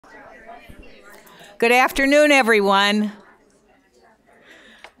Good afternoon, everyone,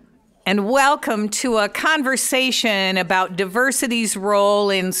 and welcome to a conversation about diversity's role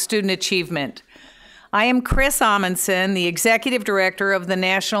in student achievement. I am Chris Amundsen, the Executive Director of the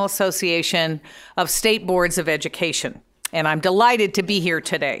National Association of State Boards of Education, and I'm delighted to be here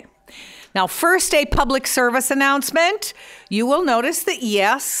today. Now, first, a public service announcement. You will notice that,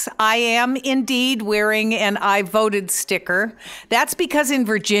 yes, I am indeed wearing an I voted sticker. That's because in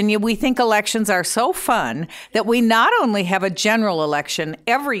Virginia, we think elections are so fun that we not only have a general election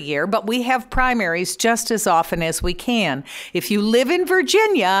every year, but we have primaries just as often as we can. If you live in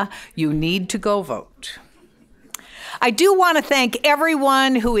Virginia, you need to go vote. I do want to thank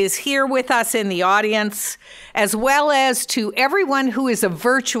everyone who is here with us in the audience, as well as to everyone who is a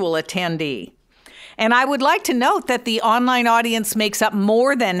virtual attendee. And I would like to note that the online audience makes up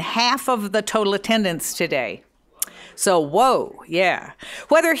more than half of the total attendance today. So, whoa, yeah.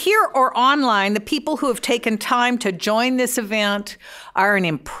 Whether here or online, the people who have taken time to join this event are an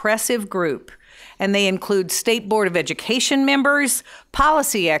impressive group. And they include State Board of Education members,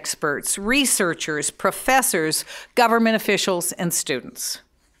 policy experts, researchers, professors, government officials, and students.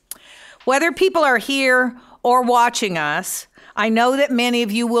 Whether people are here or watching us, I know that many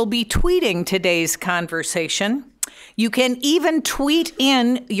of you will be tweeting today's conversation. You can even tweet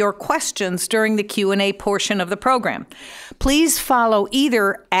in your questions during the Q&A portion of the program. Please follow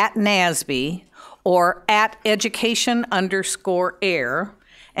either at NASBE or at education_air.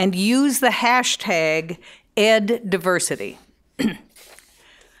 And use the hashtag #EdDiversity.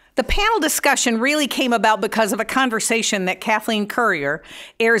 The panel discussion really came about because of a conversation that Kathleen Currier,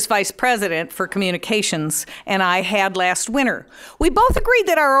 AIR's Vice President for Communications, and I had last winter. We both agreed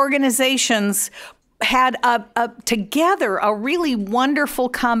that our organizations had together a really wonderful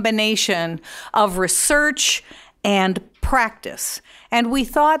combination of research and practice. And we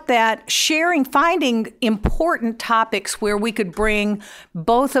thought that finding important topics where we could bring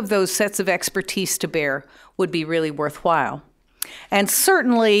both of those sets of expertise to bear would be really worthwhile. And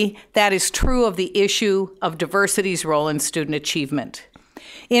certainly that is true of the issue of diversity's role in student achievement.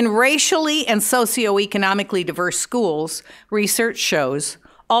 In racially and socioeconomically diverse schools, research shows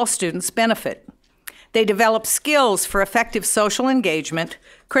all students benefit. They develop skills for effective social engagement,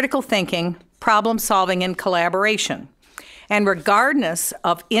 critical thinking, problem solving, and collaboration. And regardless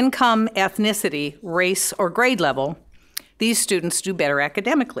of income, ethnicity, race, or grade level, these students do better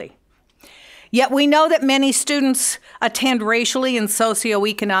academically. Yet we know that many students attend racially and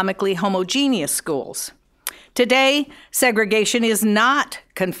socioeconomically homogeneous schools. Today, segregation is not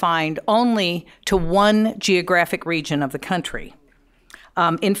confined only to one geographic region of the country.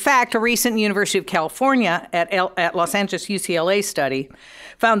 In fact, a recent University of California at Los Angeles UCLA study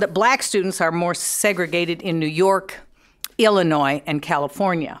found that Black students are more segregated in New York, Illinois, and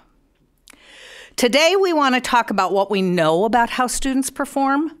California. Today, we want to talk about what we know about how students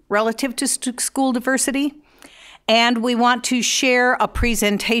perform relative to school diversity, and we want to share a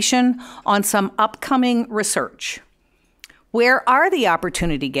presentation on some upcoming research. Where are the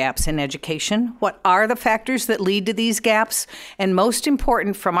opportunity gaps in education? What are the factors that lead to these gaps? And most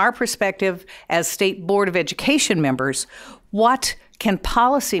important, from our perspective as State Board of Education members, what can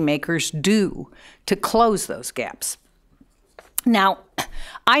policymakers do to close those gaps? Now,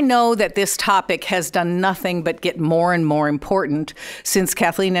 I know that this topic has done nothing but get more and more important since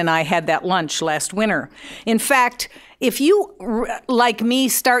Kathleen and I had that lunch last winter. In fact, if you, like me,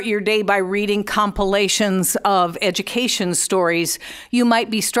 start your day by reading compilations of education stories, you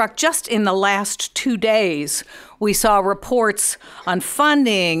might be struck just in the last 2 days. We saw reports on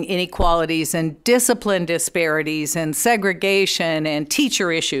funding inequalities and discipline disparities and segregation and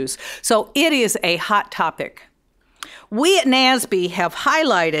teacher issues. So it is a hot topic. We at NASBE have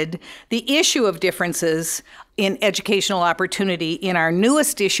highlighted the issue of differences in educational opportunity in our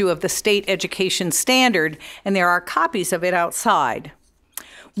newest issue of the State Education Standard, and there are copies of it outside.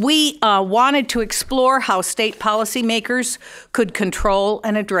 We wanted to explore how state policymakers could control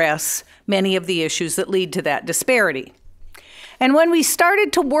and address many of the issues that lead to that disparity. And when we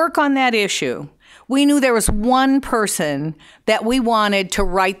started to work on that issue, we knew there was one person that we wanted to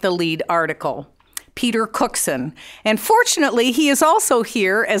write the lead article. Peter Cookson, and fortunately, he is also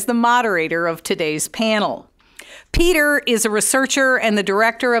here as the moderator of today's panel. Peter is a researcher and the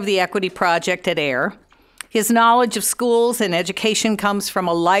director of the Equity Project at AIR. His knowledge of schools and education comes from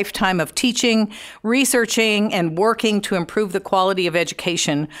a lifetime of teaching, researching, and working to improve the quality of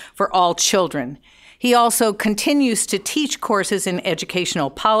education for all children. He also continues to teach courses in educational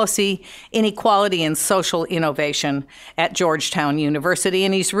policy, inequality, and social innovation at Georgetown University,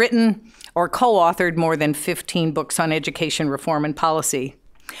 and he's written or co-authored more than 15 books on education reform and policy.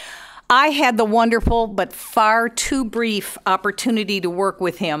 I had the wonderful but far too brief opportunity to work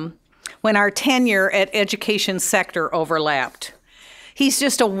with him when our tenure at education sector overlapped. He's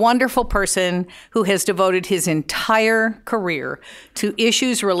just a wonderful person who has devoted his entire career to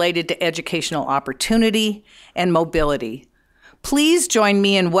issues related to educational opportunity and mobility. Please join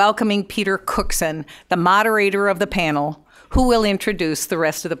me in welcoming Peter Cookson, the moderator of the panel, who will introduce the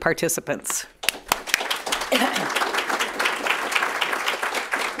rest of the participants.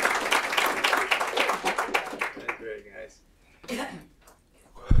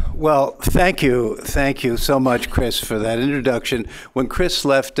 Well, thank you so much, Chris, for that introduction. When Chris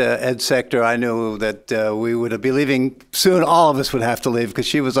left Ed Sector, I knew that we would be leaving soon. All of us would have to leave because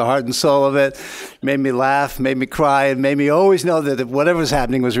she was the heart and soul of it. Made me laugh, made me cry, and made me always know that whatever was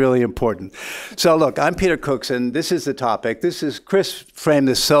happening was really important. So look, I'm Peter Cookson. This is the topic. Chris framed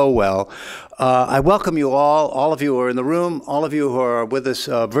this so well. I welcome you all of you who are in the room, all of you who are with us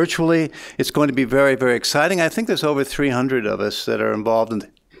virtually. It's going to be very, very exciting. I think there's over 300 of us that are involved in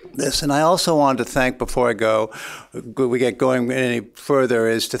this. And I also wanted to thank, before we get going any further,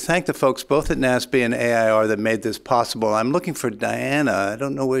 is to thank the folks both at NASBE and AIR that made this possible. I'm looking for Diana. I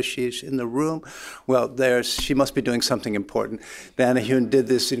don't know where she's in the room. Well, she must be doing something important. Diana Hune did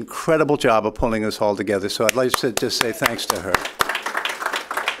this incredible job of pulling us all together. So I'd like to just say thanks to her.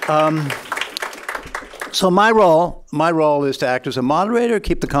 So my role is to act as a moderator,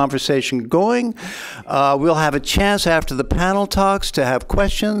 keep the conversation going. We'll have a chance after the panel talks to have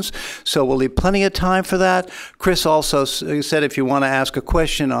questions, so we'll leave plenty of time for that. Chris also said if you want to ask a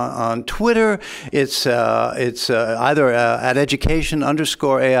question on Twitter, it's either at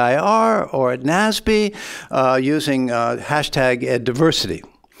education_AIR or at NASBE using hashtag #EdDiversity.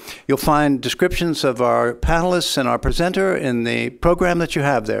 You'll find descriptions of our panelists and our presenter in the program that you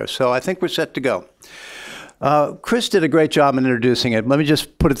have there. So I think we're set to go. Chris did a great job in introducing it. Let me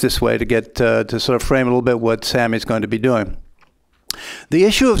just put it this way to get to sort of frame a little bit what Sammy's going to be doing. The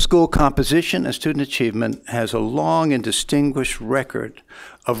issue of school composition and student achievement has a long and distinguished record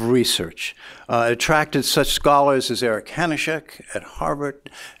of research. It attracted such scholars as Eric Hanushek at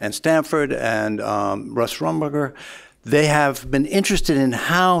Harvard and Stanford and Russ Rumberger. They have been interested in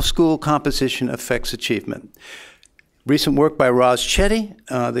how school composition affects achievement. Recent work by Roz Chetty,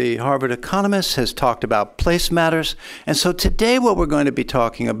 the Harvard economist, has talked about place matters. And so today what we're going to be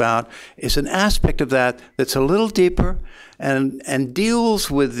talking about is an aspect of that that's a little deeper and deals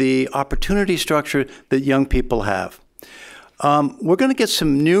with the opportunity structure that young people have. We're going to get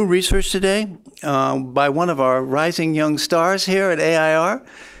some new research today by one of our rising young stars here at AIR,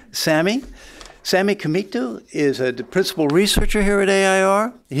 Sammy. Sammy Kamiktu is a principal researcher here at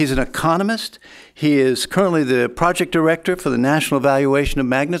AIR. He's an economist. He is currently the project director for the National Evaluation of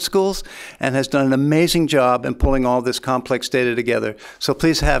Magnet Schools and has done an amazing job in pulling all this complex data together. So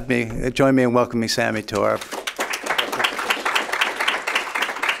please join me in welcoming Sammy to our...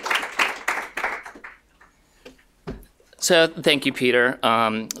 So thank you, Peter.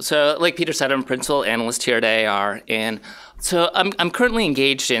 So like Peter said, I'm a principal analyst here at AIR, and so I'm currently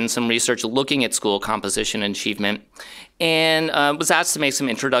engaged in some research looking at school composition and achievement, and was asked to make some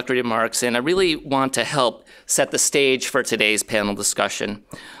introductory remarks, and I really want to help set the stage for today's panel discussion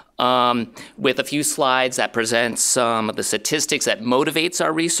with a few slides that present some of the statistics that motivates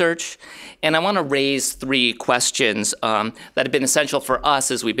our research. And I want to raise 3 questions that have been essential for us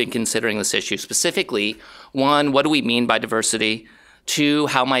as we've been considering this issue. Specifically, 1, what do we mean by diversity? 2,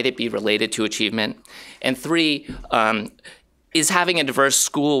 how might it be related to achievement? And 3, is having a diverse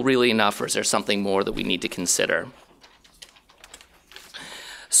school really enough, or is there something more that we need to consider?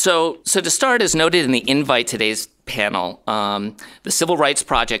 So to start, as noted in the invite to today's panel, the Civil Rights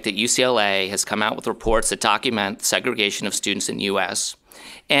Project at UCLA has come out with reports that document the segregation of students in the U.S.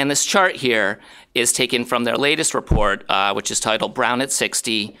 And this chart here is taken from their latest report, which is titled Brown at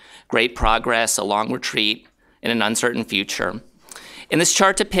 60, Great Progress, a Long Retreat in an Uncertain Future. And this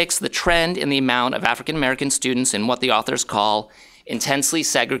chart depicts the trend in the amount of African American students in what the authors call intensely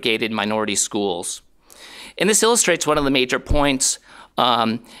segregated minority schools. And this illustrates one of the major points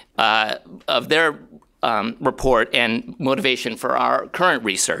of their report and motivation for our current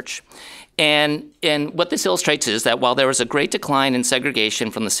research. And what this illustrates is that while there was a great decline in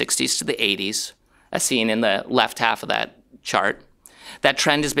segregation from the 60s to the 80s, as seen in the left half of that chart, that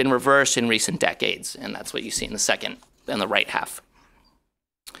trend has been reversed in recent decades, and that's what you see in the second and the right half.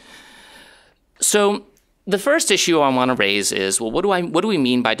 So the first issue I want to raise is, well, what do we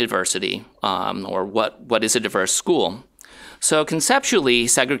mean by diversity, or what is a diverse school? So conceptually,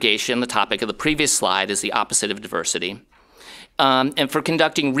 segregation, the topic of the previous slide, is the opposite of diversity. And for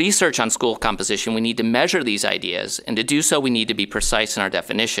conducting research on school composition, we need to measure these ideas, and to do so, we need to be precise in our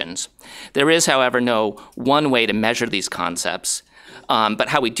definitions. There is, however, no one way to measure these concepts, but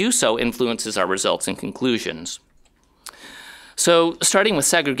how we do so influences our results and conclusions. So starting with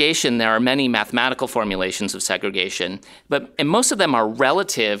segregation, there are many mathematical formulations of segregation, and most of them are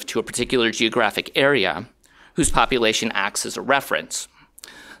relative to a particular geographic area whose population acts as a reference.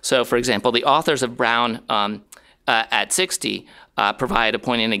 So for example, the authors of Brown at 60 provide a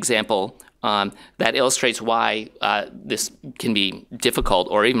poignant example that illustrates why this can be difficult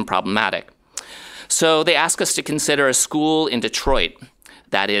or even problematic. So they ask us to consider a school in Detroit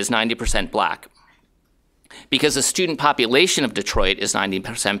that is 90% black. Because the student population of Detroit is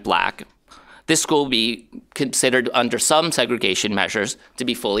 90% black, this school will be considered under some segregation measures to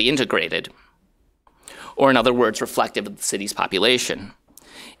be fully integrated, or in other words, reflective of the city's population.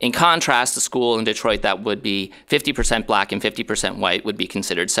 In contrast, a school in Detroit that would be 50% black and 50% white would be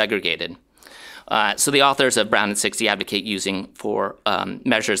considered segregated. So the authors of Brown at 60 advocate using for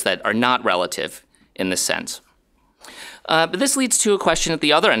measures that are not relative in this sense. But this leads to a question at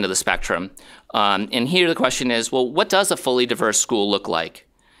the other end of the spectrum. And here the question is, well, what does a fully diverse school look like?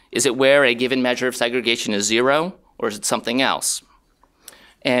 Is it where a given measure of segregation is 0, or is it something else?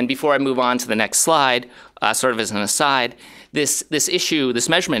 And before I move on to the next slide, sort of as an aside, this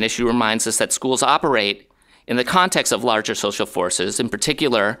measurement issue reminds us that schools operate in the context of larger social forces, in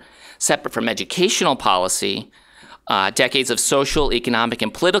particular, separate from educational policy. Decades of social, economic,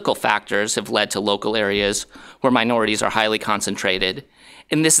 and political factors have led to local areas where minorities are highly concentrated.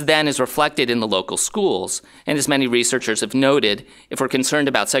 And this then is reflected in the local schools. And as many researchers have noted, if we're concerned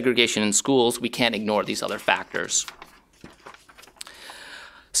about segregation in schools, we can't ignore these other factors.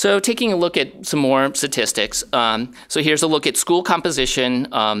 So taking a look at some more statistics. So here's a look at school composition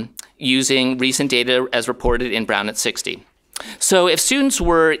using recent data as reported in Brown at 60. So if students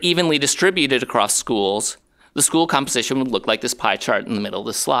were evenly distributed across schools, the school composition would look like this pie chart in the middle of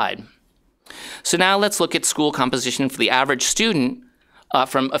the slide. So now let's look at school composition for the average student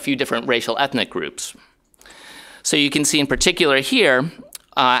from a few different racial ethnic groups. So you can see in particular here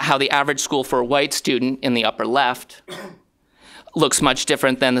how the average school for a white student in the upper left looks much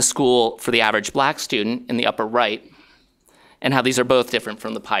different than the school for the average black student in the upper right, and how these are both different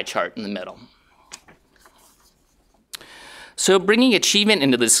from the pie chart in the middle. So bringing achievement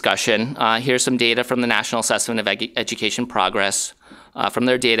into the discussion, here's some data from the National Assessment of Education Progress from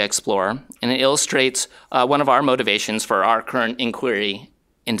their Data Explorer, and it illustrates one of our motivations for our current inquiry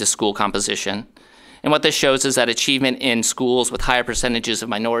into school composition. And what this shows is that achievement in schools with higher percentages of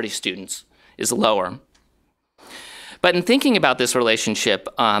minority students is lower. But in thinking about this relationship,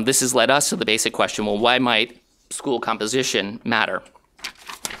 this has led us to the basic question, well, why might school composition matter?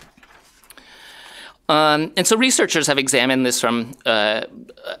 And so researchers have examined this from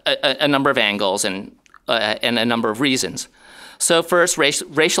a number of angles and a number of reasons. So first,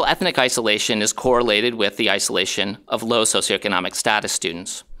 racial ethnic isolation is correlated with the isolation of low socioeconomic status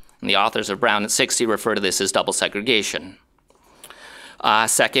students. And the authors of Brown at 60 refer to this as double segregation.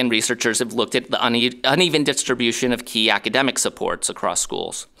 Second, researchers have looked at the uneven distribution of key academic supports across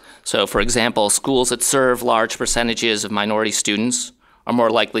schools. So for example, schools that serve large percentages of minority students are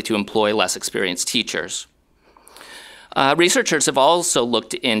more likely to employ less experienced teachers. Researchers have also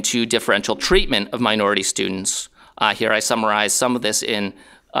looked into differential treatment of minority students. Here I summarize some of this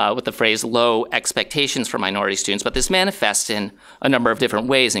with the phrase low expectations for minority students, but this manifests in a number of different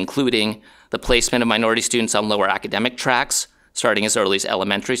ways, including the placement of minority students on lower academic tracks, starting as early as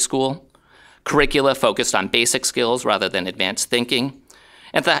elementary school, curricula focused on basic skills rather than advanced thinking,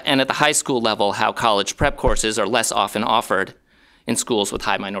 and at the high school level, how college prep courses are less often offered in schools with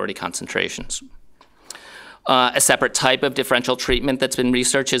high minority concentrations. A separate type of differential treatment that's been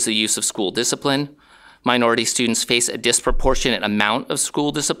researched is the use of school discipline. Minority students face a disproportionate amount of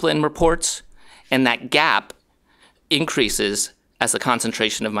school discipline reports, and that gap increases as the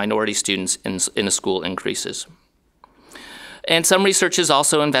concentration of minority students in a school increases. And some research has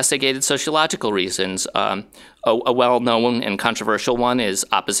also investigated sociological reasons. A well-known and controversial one is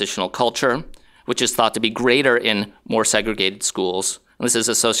oppositional culture, which is thought to be greater in more segregated schools. And this is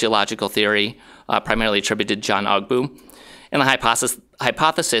a sociological theory primarily attributed to John Ogbu. And the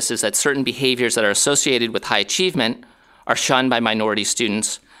hypothesis is that certain behaviors that are associated with high achievement are shunned by minority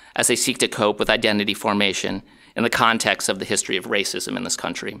students as they seek to cope with identity formation in the context of the history of racism in this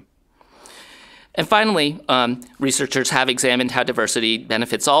country. And finally, researchers have examined how diversity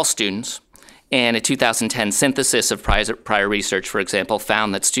benefits all students. And a 2010 synthesis of prior research, for example,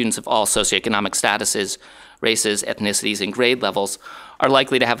 found that students of all socioeconomic statuses, races, ethnicities, and grade levels are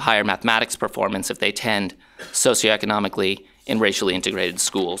likely to have higher mathematics performance if they attend socioeconomically in racially integrated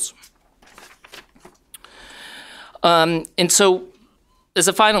schools. And so, as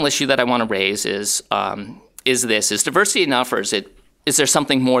a final issue that I want to raise is diversity enough, or is there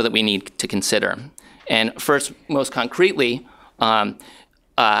something more that we need to consider? And first, most concretely, even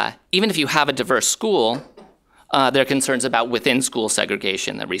if you have a diverse school, there are concerns about within-school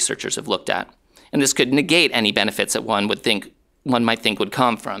segregation that researchers have looked at. And this could negate any benefits that one might think would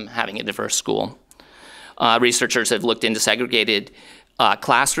come from having a diverse school. Researchers have looked into segregated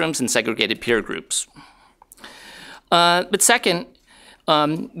classrooms and segregated peer groups. But second,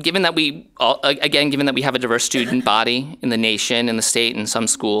 given that we have a diverse student body in the nation, in the state, in some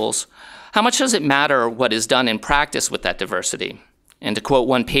schools, how much does it matter what is done in practice with that diversity? And to quote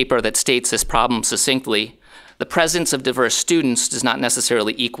one paper that states this problem succinctly, the presence of diverse students does not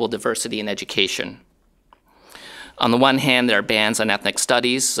necessarily equal diversity in education. On the one hand, there are bans on ethnic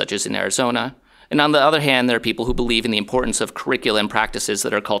studies, such as in Arizona, and on the other hand, there are people who believe in the importance of curriculum practices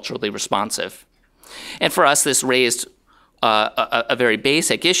that are culturally responsive. And for us, this raised a very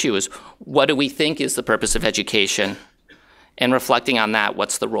basic issue is, what do we think is the purpose of education? And reflecting on that,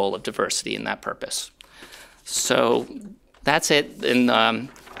 what's the role of diversity in that purpose? So that's it, and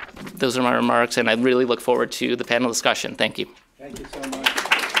those are my remarks, and I really look forward to the panel discussion. Thank you. Thank you so much.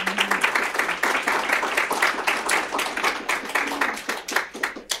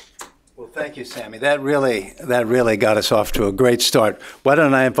 Well, thank you, Sammy. That really got us off to a great start. Why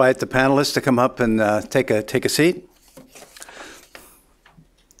don't I invite the panelists to come up and take a seat?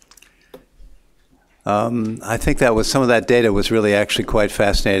 I think some of that data was really actually quite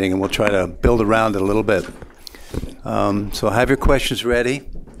fascinating, and we'll try to build around it a little bit. So have your questions ready.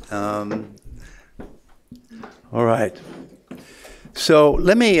 All right. So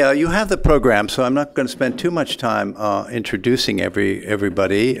let me, you have the program, so I'm not going to spend too much time introducing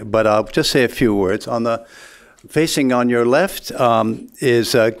everybody, but I'll just say a few words. Facing on your left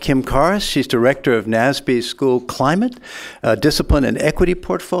is Kim Karras. She's director of NASBE School Climate, Discipline and Equity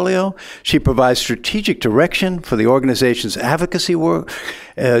Portfolio. She provides strategic direction for the organization's advocacy work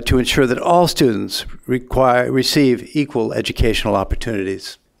to ensure that all students receive equal educational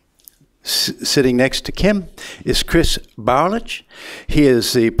opportunities. Sitting next to Kim is Chris Barlich. He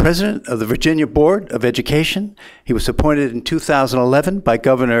is the president of the Virginia Board of Education. He was appointed in 2011 by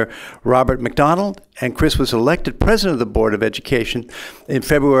Governor Robert McDonald, and Chris was elected president of the Board of Education in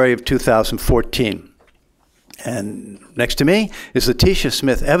February of 2014. And next to me is Letitia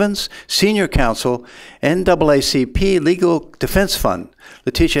Smith-Evans, Senior Counsel, NAACP Legal Defense Fund.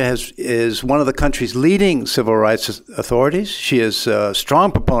 Letitia is one of the country's leading civil rights authorities. She is a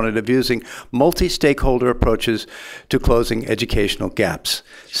strong proponent of using multi-stakeholder approaches to closing educational gaps.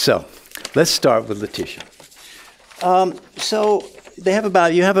 So let's start with Letitia.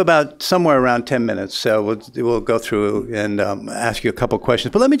 You have about somewhere around 10 minutes, so we'll go through and ask you a couple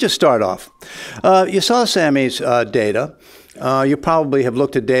questions. But let me just start off. You saw Sammy's data. You probably have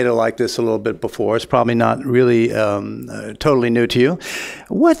looked at data like this a little bit before. It's probably not really totally new to you.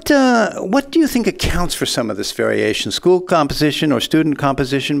 What do you think accounts for some of this variation? School composition or student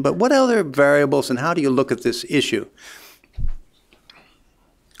composition, but what other variables, and how do you look at this issue?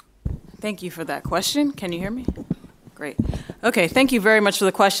 Thank you for that question. Can you hear me? Great. Okay, thank you very much for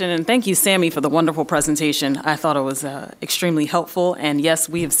the question, and thank you, Sammy, for the wonderful presentation. I thought it was extremely helpful, and yes,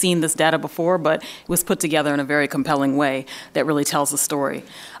 we have seen this data before, but it was put together in a very compelling way that really tells the story.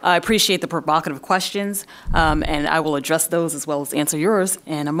 I appreciate the provocative questions, and I will address those as well as answer yours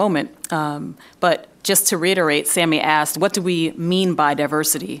in a moment. But just to reiterate, Sammy asked, what do we mean by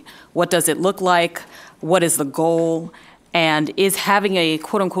diversity? What does it look like? What is the goal? And is having a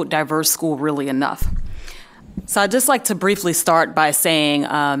quote-unquote diverse school really enough? So I'd just like to briefly start by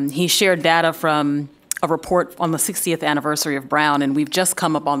saying he shared data from a report on the 60th anniversary of Brown, and we've just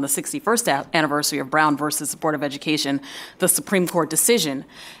come up on the 61st anniversary of Brown versus the Board of Education, the Supreme Court decision.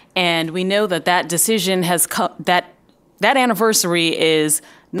 And we know that that decision has come, that anniversary is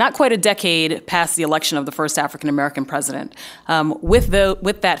not quite a decade past the election of the first African-American president. With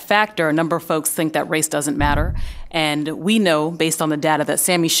that factor, a number of folks think that race doesn't matter. And we know, based on the data that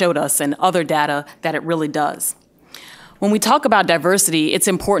Sammy showed us and other data, that it really does. When we talk about diversity, it's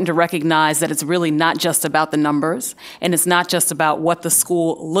important to recognize that it's really not just about the numbers, and it's not just about what the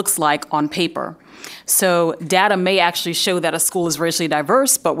school looks like on paper. So data may actually show that a school is racially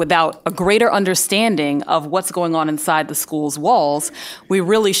diverse, but without a greater understanding of what's going on inside the school's walls, we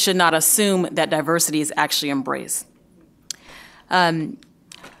really should not assume that diversity is actually embraced.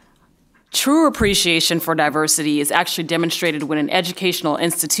 True appreciation for diversity is actually demonstrated when an educational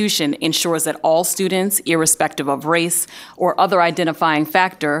institution ensures that all students, irrespective of race or other identifying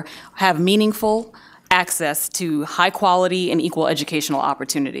factor, have meaningful, access to high quality and equal educational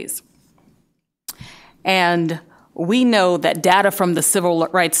opportunities. And we know that data from the civil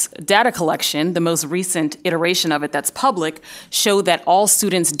rights data collection, the most recent iteration of it that's public, show that all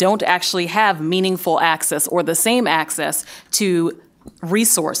students don't actually have meaningful access or the same access to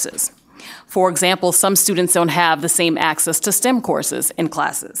resources. For example, some students don't have the same access to STEM courses in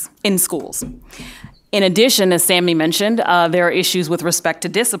classes, in schools. In addition, as Sammy mentioned, there are issues with respect to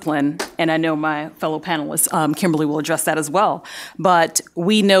discipline, and I know my fellow panelist, Kimberly, will address that as well. But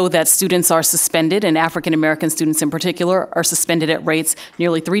we know that students are suspended, and African American students in particular are suspended at rates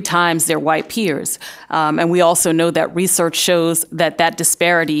nearly 3 times their white peers. And we also know that research shows that that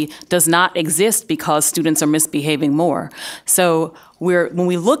disparity does not exist because students are misbehaving more. So when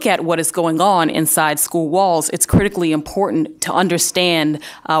we look at what is going on inside school walls, it's critically important to understand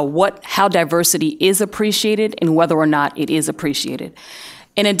how diversity is appreciated and whether or not it is appreciated.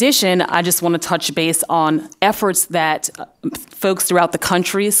 In addition, I just want to touch base on efforts that folks throughout the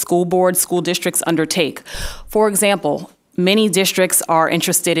country, school boards, school districts undertake. For example, many districts are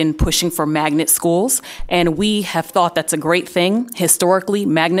interested in pushing for magnet schools, and we have thought that's a great thing. Historically,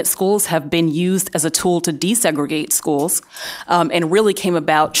 magnet schools have been used as a tool to desegregate schools and really came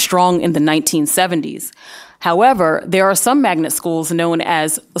about strong in the 1970s. However, there are some magnet schools known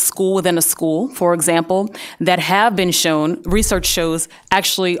as a school within a school, for example, that have been shown, research shows,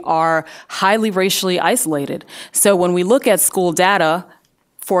 actually are highly racially isolated. So when we look at school data,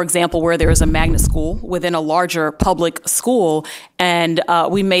 for example, where there is a magnet school within a larger public school, and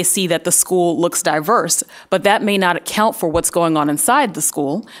we may see that the school looks diverse, but that may not account for what's going on inside the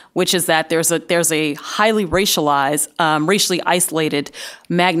school, which is that there's a highly racialized, racially isolated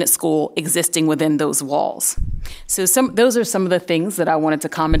magnet school existing within those walls. So those are some of the things that I wanted to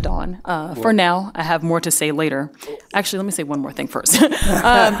comment on. For now, I have more to say later. Actually, let me say one more thing first.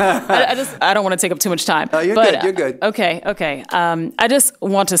 I don't want to take up too much time. You're good. You're good. Okay. I just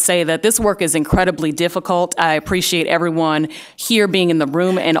want to say that this work is incredibly difficult. I appreciate everyone here being in the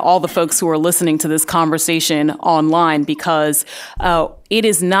room and all the folks who are listening to this conversation online, because it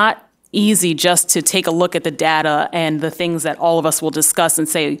is not easy just to take a look at the data and the things that all of us will discuss and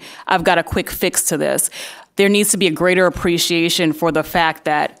say, I've got a quick fix to this. There needs to be a greater appreciation for the fact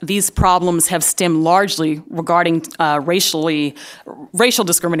that these problems have stemmed largely regarding racial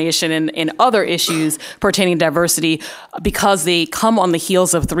discrimination and other issues pertaining to diversity, because they come on the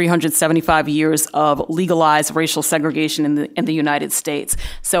heels of 375 years of legalized racial segregation in the United States.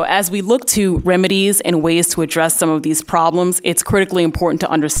 So as we look to remedies and ways to address some of these problems, it's critically important to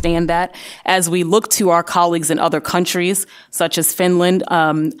understand that. As we look to our colleagues in other countries, such as Finland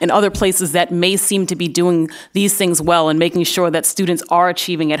and other places that may seem to be doing these things well and making sure that students are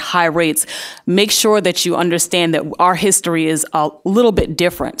achieving at high rates, make sure that you understand that our history is a little bit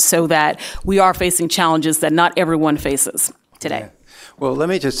different, so that we are facing challenges that not everyone faces today. Yeah. Well, let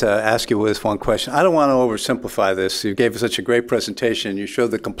me just ask you this one question. I don't want to oversimplify this. You gave us such a great presentation. You showed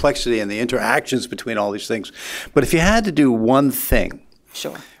the complexity and the interactions between all these things. But if you had to do one thing,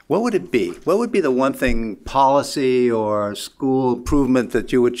 Sure. What would it be? What would be the one thing, policy or school improvement,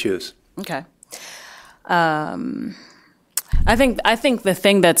 that you would choose? Okay. I think the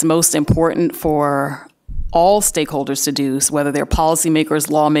thing that's most important for all stakeholders to do, whether they're policymakers,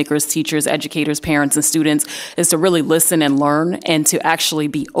 lawmakers, teachers, educators, parents, and students, is to really listen and learn, and to actually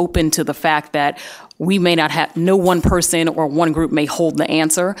be open to the fact that we may not have, no one person or one group may hold the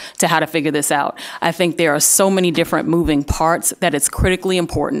answer to how to figure this out. I think there are so many different moving parts that it's critically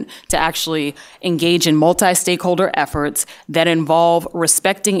important to actually engage in multi-stakeholder efforts that involve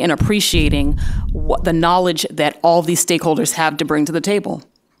respecting and appreciating the knowledge that all these stakeholders have to bring to the table.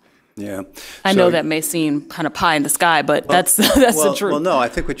 Yeah. I know that may seem kind of pie in the sky, but that's the truth. Well, no, I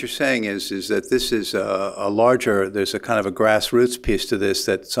think what you're saying is that this is there's a kind of a grassroots piece to this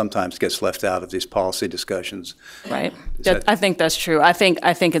that sometimes gets left out of these policy discussions. Right. I think that's true. I think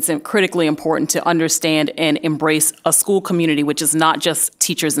it's critically important to understand and embrace a school community, which is not just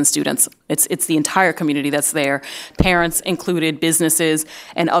teachers and students. It's the entire community that's there, parents included, businesses,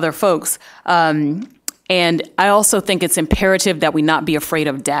 and other folks. And I also think it's imperative that we not be afraid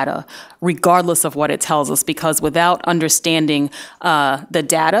of data, regardless of what it tells us, because without understanding the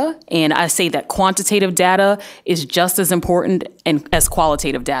data, and I say that quantitative data is just as important as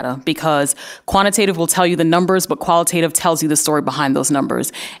qualitative data, because quantitative will tell you the numbers, but qualitative tells you the story behind those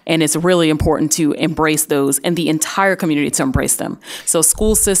numbers. And it's really important to embrace those, and the entire community to embrace them. So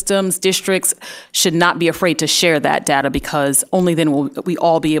school systems, districts should not be afraid to share that data, because only then will we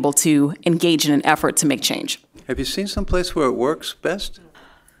all be able to engage in an effort to make change. Have you seen some place where it works best?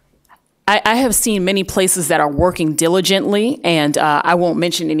 I have seen many places that are working diligently, and I won't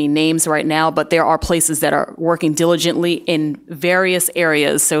mention any names right now, but there are places that are working diligently in various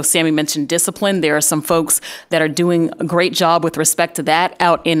areas. So Sammy mentioned discipline. There are some folks that are doing a great job with respect to that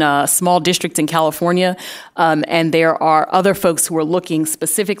out in a small district in California. And there are other folks who are looking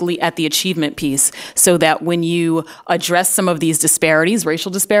specifically at the achievement piece so that when you address some of these disparities,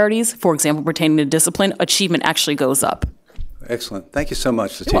 racial disparities, for example, pertaining to discipline, achievement actually goes up. Excellent. Thank you so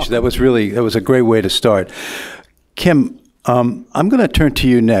much, Letitia. That was a great way to start. Kim, I'm going to turn to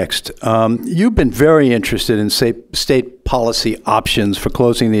you next. You've been very interested in state policy options for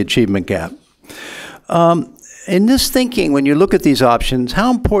closing the achievement gap. In this thinking, when you look at these options, how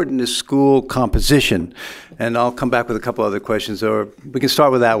important is school composition? And I'll come back with a couple other questions, or we can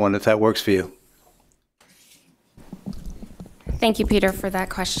start with that one if that works for you. Thank you, Peter, for that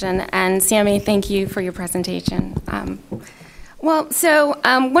question. And Sammy, thank you for your presentation. One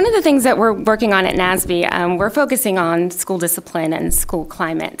of the things that we're working on at NASBE, we're focusing on school discipline and school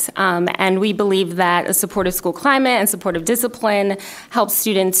climate. And we believe that a supportive school climate and supportive discipline helps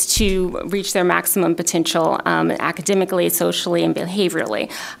students to reach their maximum potential academically, socially, and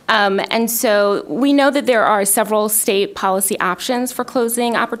behaviorally. And so we know that there are several state policy options for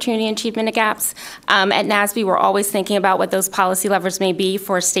closing opportunity and achievement gaps. At NASBE, we're always thinking about what those policy levers may be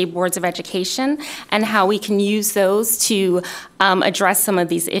for state boards of education and how we can use those to address some of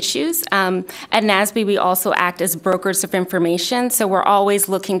these issues. At NASBE, we also act as brokers of information, so we're always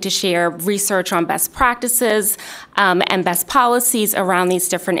looking to share research on best practices and best policies around these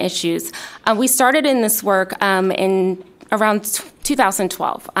different issues. We started in this work in around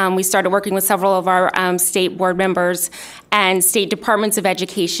 2012. We started working with several of our state board members and state departments of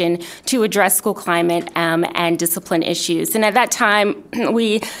education to address school climate and discipline issues. And at that time,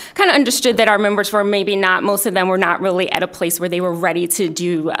 we kind of understood that our members were maybe not, most of them were not really at a place where they were ready to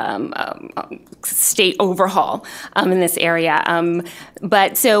do state overhaul in this area.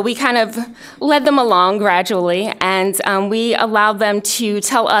 But so we kind of led them along gradually, and we allowed them to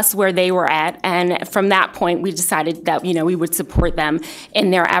tell us where they were at. And from that point, we decided that, we would support them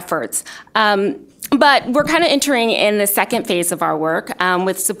in their efforts. But we're kind of entering in the second phase of our work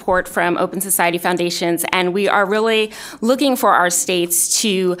with support from Open Society Foundations, and we are really looking for our states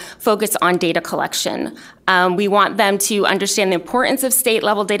to focus on data collection. We want them to understand the importance of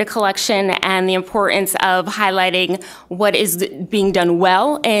state-level data collection and the importance of highlighting what is being done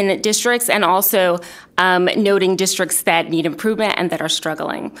well in districts, and also noting districts that need improvement and that are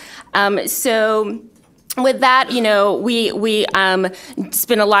struggling. With that, we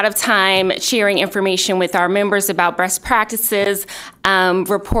spend a lot of time sharing information with our members about best practices,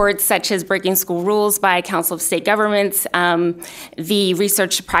 reports such as Breaking School Rules by Council of State Governments, the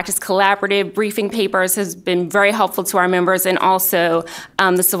Research to Practice Collaborative briefing papers has been very helpful to our members, and also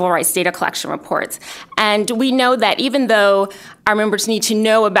the Civil Rights Data Collection reports. And we know that even though our members need to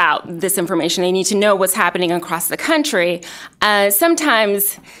know about this information, they need to know what's happening across the country,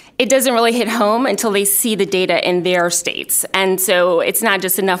 sometimes it doesn't really hit home until they see the data in their states. And so it's not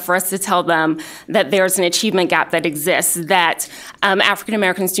just enough for us to tell them that there's an achievement gap that exists, that African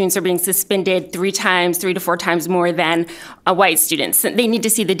American students are being suspended 3 to 4 times more than white students. They need to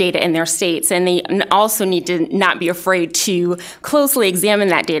see the data in their states, and they also need to not be afraid to closely examine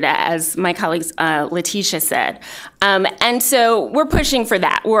that data, as my colleague Letitia said. And so we're pushing for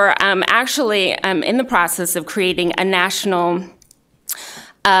that. We're actually in the process of creating a national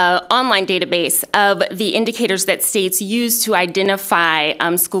online database of the indicators that states use to identify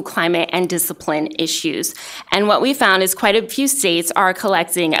school climate and discipline issues. And what we found is quite a few states are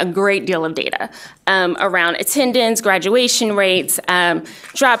collecting a great deal of data around attendance, graduation rates,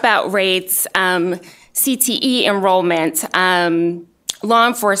 dropout rates, CTE enrollment, law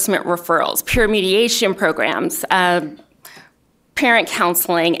enforcement referrals, peer mediation programs, parent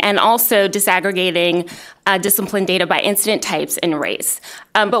counseling, and also disaggregating discipline data by incident types and race.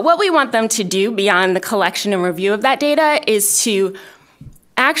 But what we want them to do beyond the collection and review of that data is to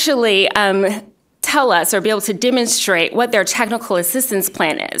actually tell us or be able to demonstrate what their technical assistance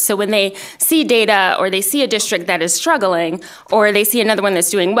plan is. So when they see data, or they see a district that is struggling, or they see another one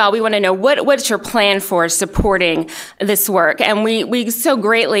that's doing well, we want to know what's your plan for supporting this work. And we so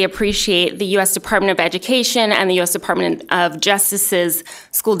greatly appreciate the U.S. Department of Education and the U.S. Department of Justice's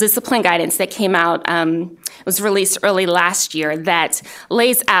school discipline guidance that came out was released early last year that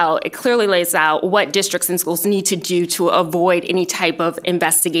clearly lays out what districts and schools need to do to avoid any type of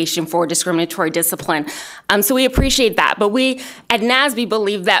investigation for discriminatory discipline. So we appreciate that. But we at NASBE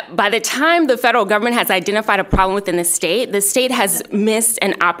believe that by the time the federal government has identified a problem within the state has missed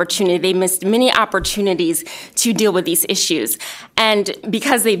an opportunity. They missed many opportunities to deal with these issues. And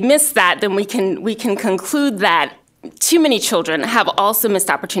because they've missed that, then we can conclude that too many children have also missed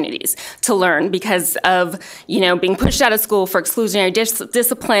opportunities to learn because of, being pushed out of school for exclusionary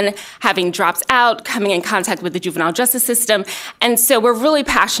discipline, having dropped out, coming in contact with the juvenile justice system. And so we're really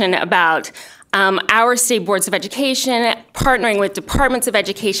passionate about our state boards of education, partnering with departments of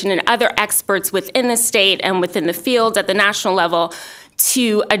education and other experts within the state and within the field at the national level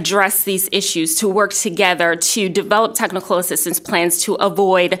to address these issues, to work together, to develop technical assistance plans to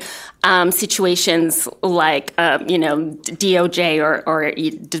avoid situations like, DOJ or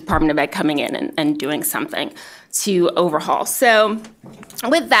Department of Ed coming in and doing something to overhaul. So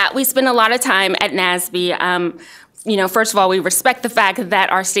with that, we spend a lot of time at NASBE. First of all, we respect the fact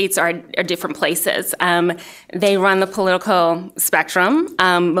that our states are different places. They run the political spectrum.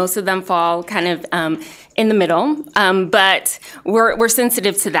 Most of them fall kind of in the middle, but we're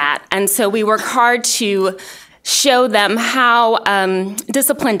sensitive to that. And so we work hard to show them how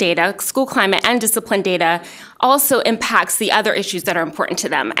discipline data, school climate and discipline data, also impacts the other issues that are important to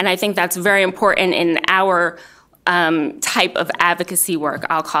them. And I think that's very important in our type of advocacy work,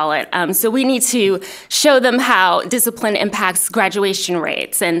 I'll call it. So we need to show them how discipline impacts graduation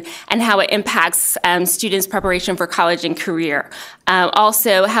rates and how it impacts students' preparation for college and career.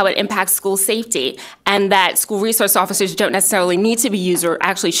 Also, how it impacts school safety, and that school resource officers don't necessarily need to be used, or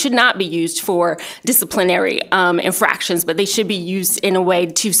actually should not be used, for disciplinary infractions, but they should be used in a way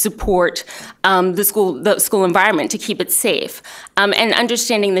to support the school environment, to keep it safe, and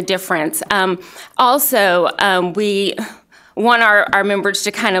understanding the difference. We want our members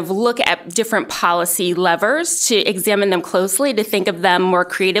to kind of look at different policy levers, to examine them closely, to think of them more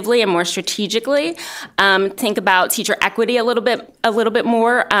creatively and more strategically. Think about teacher equity a little bit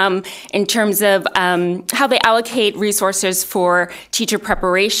more in terms of how they allocate resources for teacher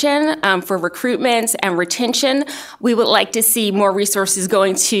preparation, for recruitment and retention. We would like to see more resources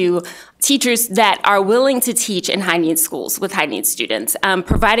going to teachers that are willing to teach in high-needs schools with high-needs students,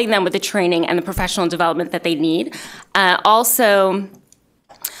 providing them with the training and the professional development that they need. Also,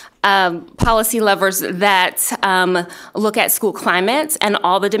 policy levers that look at school climate and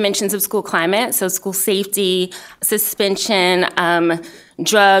all the dimensions of school climate, so school safety, suspension,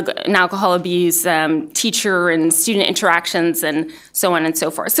 drug and alcohol abuse, teacher and student interactions, and so on and so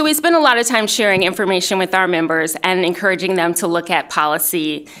forth. So we spend a lot of time sharing information with our members and encouraging them to look at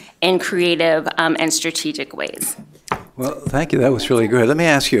policy in creative and strategic ways. Well, thank you. That was really good. Let me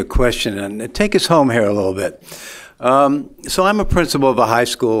ask you a question and take us home here a little bit. So I'm a principal of a high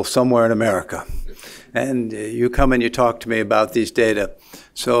school somewhere in America, and you come and you talk to me about these data.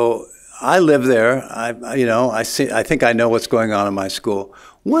 So I live there. I think I know what's going on in my school.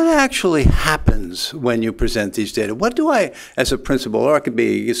 What actually happens when you present these data? What do I, as a principal, or I could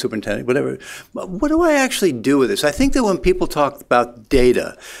be a superintendent, whatever, what do I actually do with this? I think that when people talk about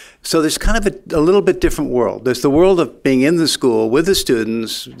data, so there's kind of a little bit different world. There's the world of being in the school with the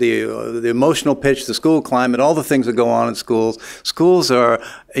students, the emotional pitch, the school climate, all the things that go on in schools. Schools are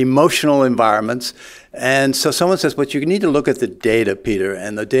emotional environments. And so someone says, but you need to look at the data, Peter,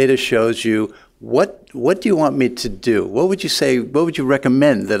 and the data shows you what do you want me to do? What would you say, what would you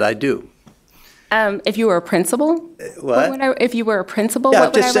recommend that I do? If you were a principal? What? If you were a principal, yeah,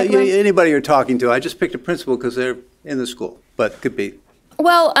 what would I recommend? Anybody you're talking to. I just picked a principal because they're in the school, but it could be.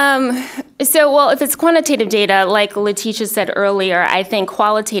 Well, if it's quantitative data, like Letitia said earlier, I think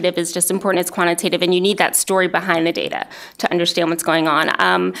qualitative is just important as quantitative, and you need that story behind the data to understand what's going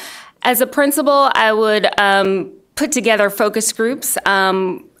on. As a principal, I would put together focus groups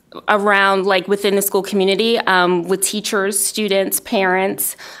around, like, within the school community with teachers, students,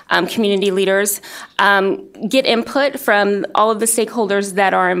 parents, community leaders, get input from all of the stakeholders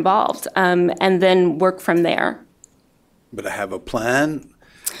that are involved, and then work from there. But I have a plan.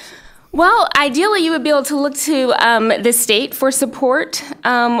 Well, ideally, you would be able to look to the state for support.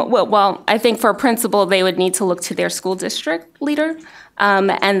 Well, I think for a principal, they would need to look to their school district leader.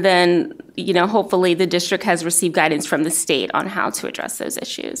 And then, hopefully the district has received guidance from the state on how to address those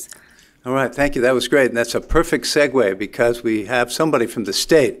issues. All right, thank you. That was great. And that's a perfect segue because we have somebody from the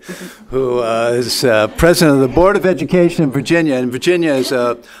state who is president of the Board of Education in Virginia. And Virginia is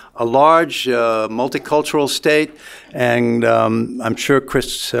a large, multicultural state. And I'm sure,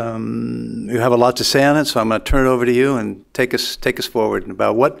 Chris, you have a lot to say on it. So I'm going to turn it over to you and take us forward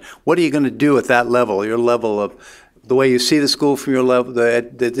about what are you going to do at that level, your level of the way you see the school from your level,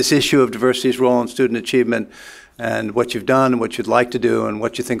 this issue of diversity's role in student achievement, and what you've done, and what you'd like to do, and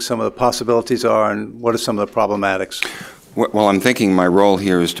what you think some of the possibilities are, and what are some of the problematics? Well, I'm thinking my role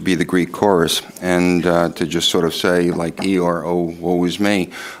here is to be the Greek chorus and to just sort of say, like, Eeyore, oh, woe is me.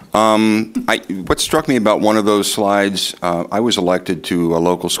 What struck me about one of those slides, I was elected to a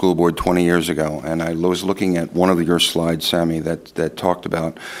local school board 20 years ago, and I was looking at one of your slides, Sammy, that talked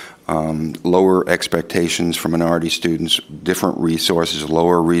about lower expectations for minority students, different resources,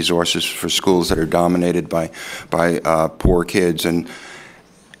 lower resources for schools that are dominated by poor kids. And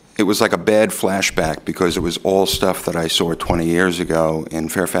it was like a bad flashback because it was all stuff that I saw 20 years ago in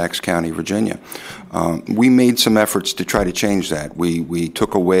Fairfax County, Virginia. We made some efforts to try to change that. We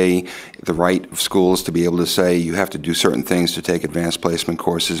took away the right of schools to be able to say you have to do certain things to take advanced placement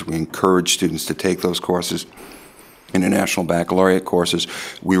courses. We encouraged students to take those courses. International baccalaureate courses.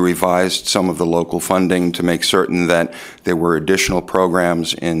 We revised some of the local funding to make certain that there were additional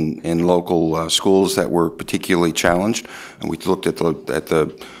programs in local schools that were particularly challenged. And we looked at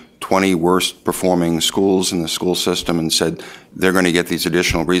the 20 worst performing schools in the school system and said they're going to get these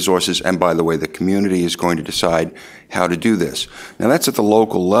additional resources. And by the way, the community is going to decide how to do this. Now that's at the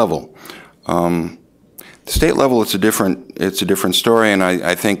local level. The state level, it's a different story, and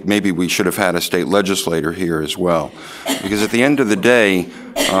I think maybe we should have had a state legislator here as well, because at the end of the day,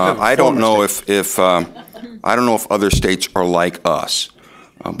 I don't know if other states are like us,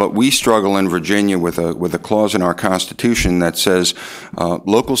 but we struggle in Virginia with a clause in our Constitution that says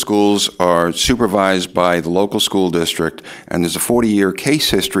local schools are supervised by the local school district, and there's a 40-year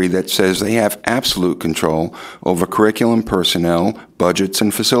case history that says they have absolute control over curriculum, personnel, budgets,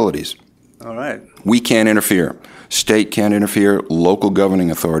 and facilities. All right. We can't interfere. State can't interfere. Local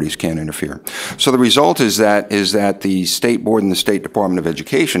governing authorities can't interfere. So the result is that the State Board and the State Department of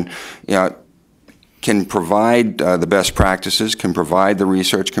Education can provide the best practices, can provide the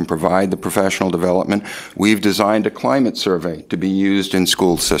research, can provide the professional development. We've designed a climate survey to be used in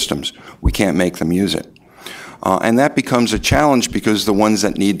school systems. We can't make them use it. And that becomes a challenge because the ones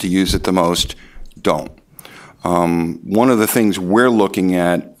that need to use it the most don't. One of the things we're looking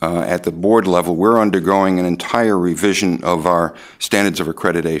at the board level, we're undergoing an entire revision of our standards of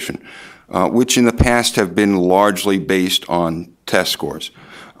accreditation, which in the past have been largely based on test scores.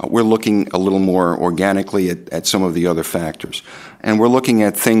 We're looking a little more organically at some of the other factors. And we're looking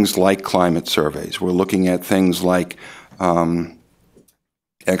at things like climate surveys. We're looking at things like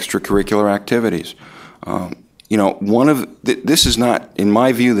extracurricular activities. You know, this is not, in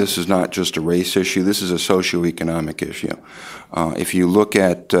my view, this is not just a race issue. This is a socioeconomic issue. If you look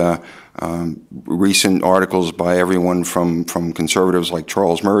at recent articles by everyone from conservatives like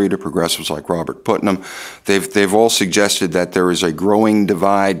Charles Murray to progressives like Robert Putnam, they've all suggested that there is a growing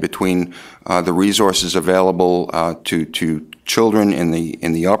divide between the resources available to children in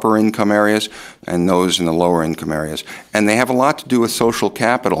the upper income areas and those in the lower income areas, and they have a lot to do with social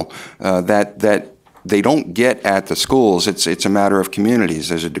capital that they don't get at the schools. It's a matter of communities.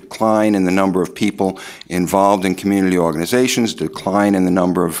 There's a decline in the number of people involved in community organizations, decline in the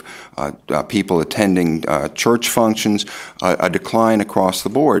number of people attending church functions, a decline across the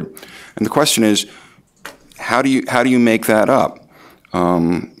board. And the question is, how do you make that up?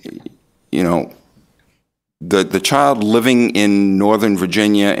 You know, the child living in Northern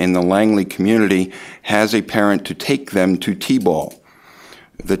Virginia in the Langley community has a parent to take them to T-ball.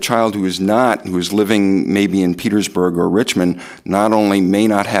 The child who is living maybe in Petersburg or Richmond, not only may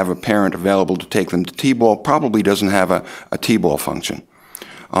not have a parent available to take them to T-ball, probably doesn't have a T-ball function.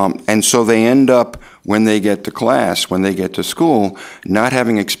 And so they end up, when they get to class, when they get to school, not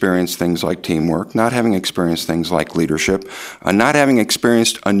having experienced things like teamwork, not having experienced things like leadership, not having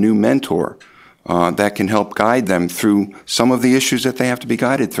experienced a new mentor that can help guide them through some of the issues that they have to be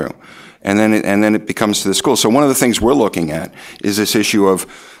guided through. And then it becomes to the school. So one of the things we're looking at is this issue of,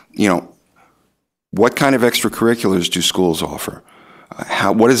 you know, what kind of extracurriculars do schools offer?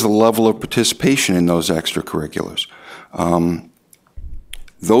 What is the level of participation in those extracurriculars?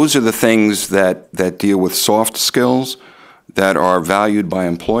 Those are the things that deal with soft skills that are valued by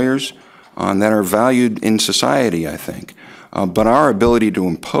employers and that are valued in society, I think. But our ability to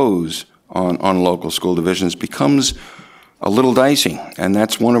impose on local school divisions becomes a little dicey, and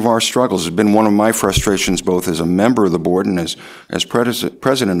that's one of our struggles. It's been one of my frustrations, both as a member of the board and as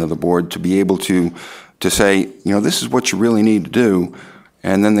president of the board, to be able to say, you know, this is what you really need to do,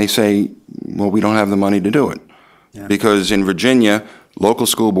 and then they say, well, we don't have the money to do it. Yeah. Because in Virginia, local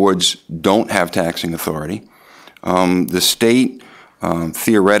school boards don't have taxing authority. The state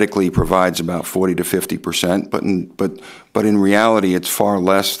theoretically provides about 40 to 50%, but in reality, it's far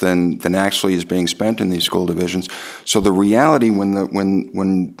less than actually is being spent in these school divisions. So the reality,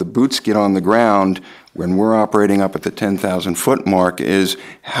 when the boots get on the ground, when we're operating up at the 10,000 foot mark, is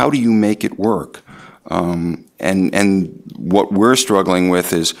how do you make it work? And what we're struggling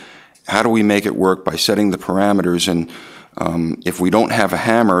with is how do we make it work by setting the parameters, and if we don't have a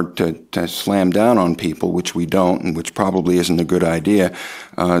hammer to slam down on people, which we don't, and which probably isn't a good idea,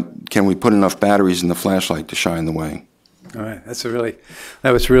 can we put enough batteries in the flashlight to shine the way? All right,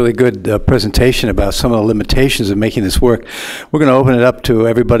 that was a really good presentation about some of the limitations of making this work. We're going to open it up to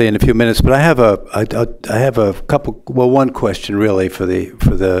everybody in a few minutes, but I have a couple. Well, one question really for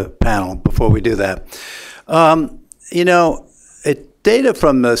the panel before we do that. You know, data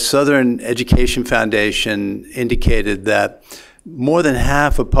from the Southern Education Foundation indicated that more than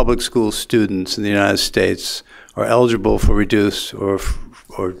half of public school students in the United States are eligible for reduced or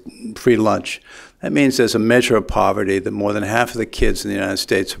free lunch. That means there's a measure of poverty, that more than half of the kids in the United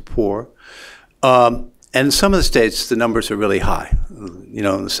States are poor. And in some of the states, the numbers are really high. You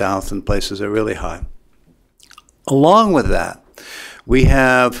know, in the South and places are really high. Along with that, we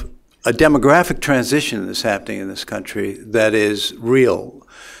have a demographic transition that's happening in this country that is real.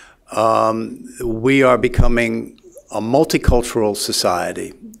 We are becoming a multicultural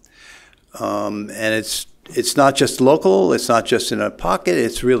society, and it's not just local, it's not just in a pocket,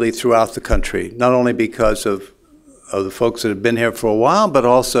 it's really throughout the country, not only because of the folks that have been here for a while, but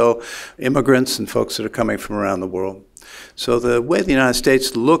also immigrants and folks that are coming from around the world. So the way the United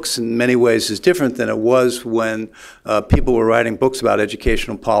States looks in many ways is different than it was when people were writing books about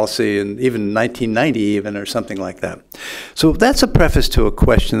educational policy, and even 1990 even, or something like that. So that's a preface to a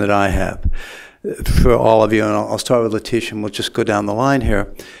question that I have for all of you, and I'll start with Letitia, and we'll just go down the line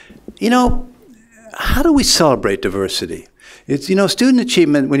here. You know, how do we celebrate diversity? It's, you know, student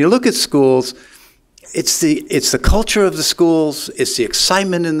achievement, when you look at schools, it's the culture of the schools, it's the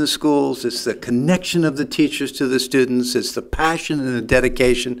excitement in the schools, it's the connection of the teachers to the students, it's the passion and the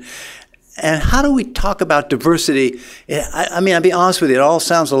dedication. And how do we talk about diversity? I mean, I'll be honest with you, it all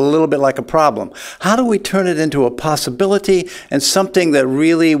sounds a little bit like a problem. How do we turn it into a possibility and something that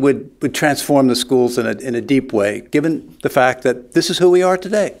really would transform the schools in a deep way, given the fact that this is who we are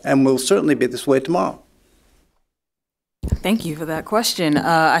today, and we'll certainly be this way tomorrow? Thank you for that question.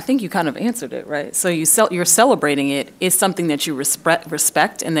 I think you kind of answered it, right? So you're celebrating it is something that you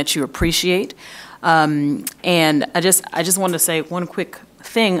respect and that you appreciate. And I just wanted to say one quick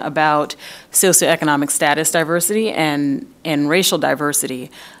thing about socioeconomic status diversity and racial diversity.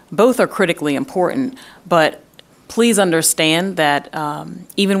 Both are critically important, but please understand that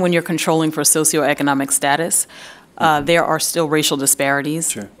even when you're controlling for socioeconomic status, there are still racial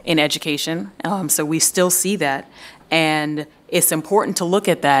disparities in education. So we still see that. And it's important to look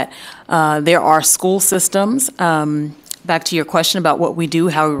at that. There are school systems, back to your question about what we do,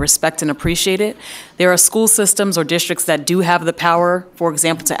 how we respect and appreciate it. There are school systems or districts that do have the power, for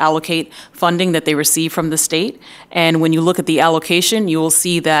example, to allocate funding that they receive from the state. And when you look at the allocation, you will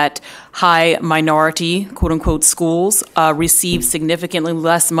see that high minority, quote unquote, schools receive significantly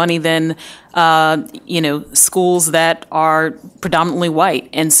less money than, schools that are predominantly white.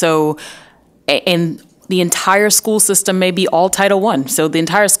 And so, the entire school system may be all Title I. So the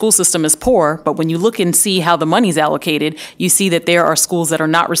entire school system is poor, but when you look and see how the money's allocated, you see that there are schools that are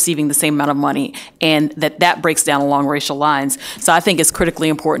not receiving the same amount of money, and that breaks down along racial lines. So I think it's critically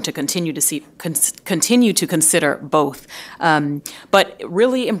important to continue to consider both. But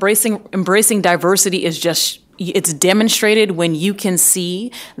really embracing diversity is it's demonstrated when you can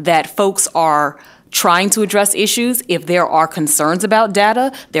see that folks are trying to address issues. If there are concerns about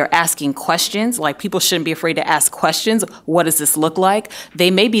data, they're asking questions. Like, people shouldn't be afraid to ask questions. What does this look like? They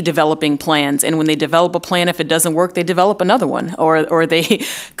may be developing plans, and when they develop a plan, if it doesn't work, they develop another one, or they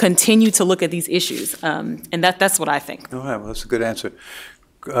continue to look at these issues. And that's what I think. All right, well, that's a good answer.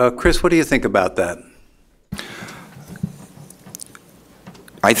 Chris, what do you think about that?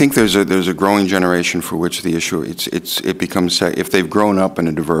 I think there's a growing generation for which the issue it becomes, if they've grown up in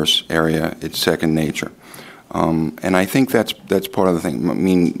a diverse area, it's second nature, and I think that's part of the thing. I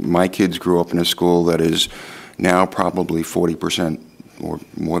mean, my kids grew up in a school that is now probably 40% or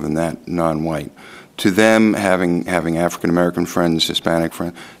more than that non-white. To them, having African American friends, Hispanic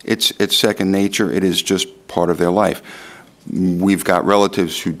friends, it's second nature. It is just part of their life. we've got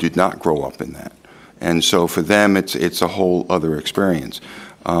relatives who did not grow up in that. And so for them, it's a whole other experience.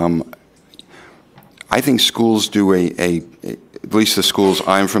 I think schools do at least the schools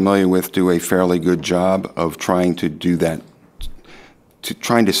I'm familiar with, do a fairly good job of trying to do that,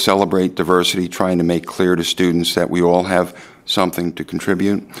 trying to celebrate diversity, trying to make clear to students that we all have something to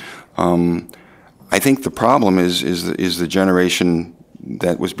contribute. I think the problem is the generation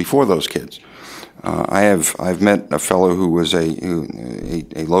that was before those kids. I've met a fellow who was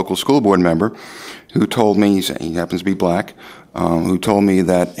a local school board member who told me, he happens to be black, who told me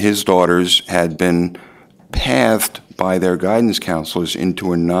that his daughters had been pathed by their guidance counselors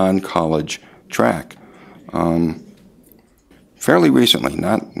into a non-college track fairly recently,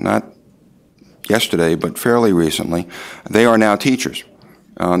 not yesterday, but fairly recently. They are now teachers.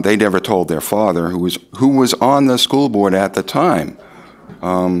 They never told their father, who was on the school board at the time.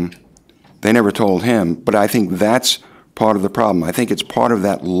 They never told him, but I think that's part of the problem. I think it's part of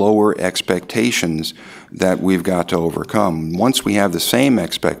that lower expectations that we've got to overcome. Once we have the same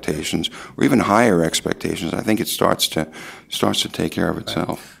expectations, or even higher expectations, I think it starts to take care of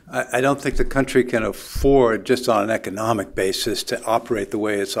itself. I don't think the country can afford, just on an economic basis, to operate the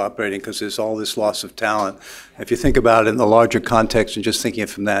way it's operating, because there's all this loss of talent. If you think about it in the larger context and just thinking it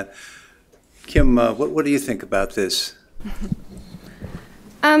from that, Kim, what do you think about this?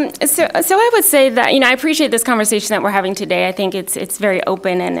 So I would say that, I appreciate this conversation that we're having today. I think it's very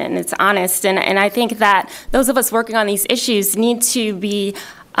open and it's honest. And I think that those of us working on these issues need to be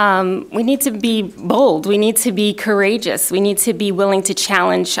we need to be bold. We need to be courageous. We need to be willing to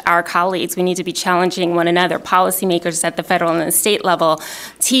challenge our colleagues. We need to be challenging one another, policymakers at the federal and the state level,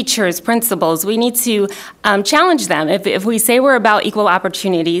 teachers, principals. We need to challenge them. If we say we're about equal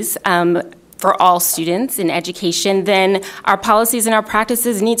opportunities, for all students in education, then our policies and our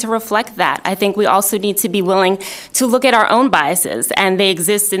practices need to reflect that. I think we also need to be willing to look at our own biases, and they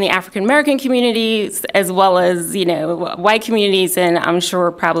exist in the African American communities as well as, white communities, and I'm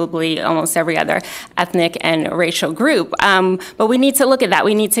sure probably almost every other ethnic and racial group. But we need to look at that.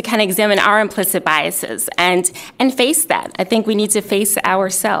 We need to kind of examine our implicit biases and face that. I think we need to face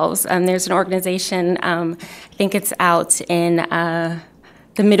ourselves. There's an organization, I think it's out in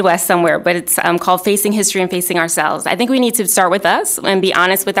the Midwest somewhere, but it's called Facing History and Facing Ourselves. I think we need to start with us and be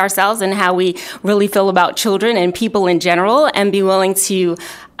honest with ourselves and how we really feel about children and people in general, and be willing to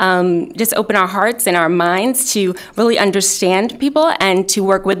just open our hearts and our minds to really understand people and to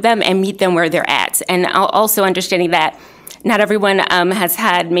work with them and meet them where they're at. And also understanding that not everyone has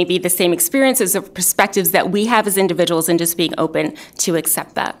had maybe the same experiences or perspectives that we have as individuals, and just being open to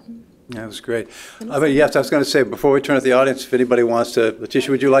accept that. That was great. Yes, I was going to say, before we turn to the audience, if anybody wants to,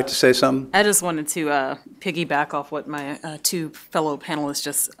 Letitia, would you like to say something? I just wanted to piggyback off what my two fellow panelists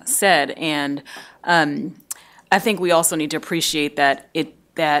just said, and I think we also need to appreciate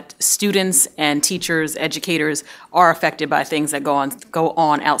that students and teachers, educators are affected by things that go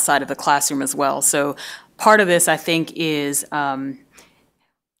on outside of the classroom as well. So part of this, I think, is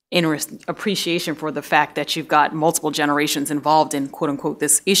in appreciation for the fact that you've got multiple generations involved in, quote unquote,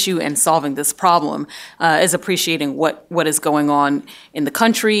 this issue and solving this problem, is appreciating what is going on in the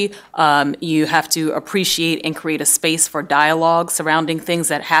country. You have to appreciate and create a space for dialogue surrounding things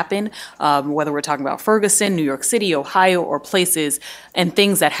that happen, whether we're talking about Ferguson, New York City, Ohio, or places, and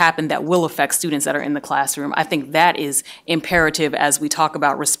things that happen that will affect students that are in the classroom. I think that is imperative as we talk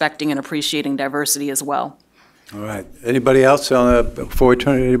about respecting and appreciating diversity as well. All right. Anybody else? Before we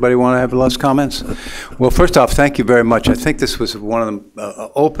turn, anybody want to have last comments? Well, first off, thank you very much. I think this was one of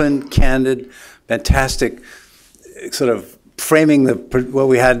the open, candid, fantastic sort of framing what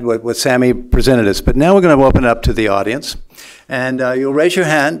we had, what Sammy presented us. But now we're going to open it up to the audience. And you'll raise your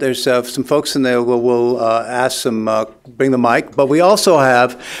hand. There's some folks in there who will ask bring the mic. But we also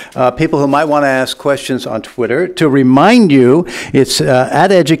have people who might want to ask questions on Twitter. To remind you, it's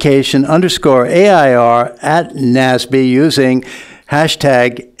 @education_AIR @NASBE using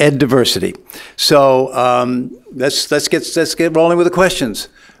hashtag #EdDiversity. So let's get rolling with the questions.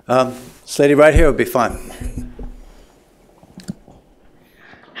 This lady right here would be fine.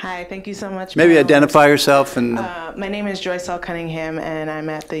 Hi, thank you so much. Maybe identify yourself. And my name is Joyce L. Cunningham, and I'm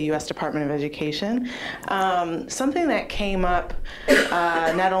at the U.S. Department of Education. Something that came up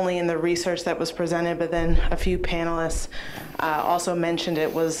not only in the research that was presented, but then a few panelists also mentioned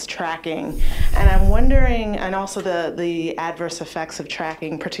it, was tracking. And I'm wondering, and also the adverse effects of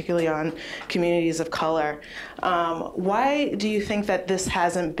tracking, particularly on communities of color. Why do you think that this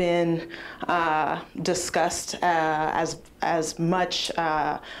hasn't been discussed as as much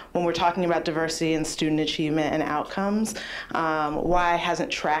when we're talking about diversity and student achievement and outcomes. Why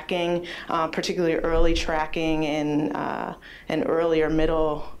hasn't tracking, particularly early tracking in earlier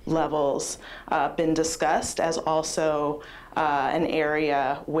middle levels, been discussed as also an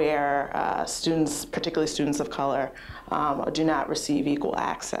area where students, particularly students of color, do not receive equal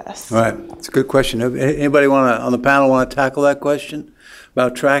access? All right, it's a good question. Anybody on the panel want to tackle that question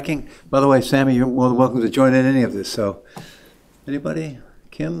about tracking? By the way, Sammy, you're more than welcome to join in any of this. So, anybody?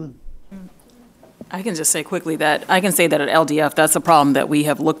 Kim? I can just say quickly that I can say that at LDF, that's a problem that we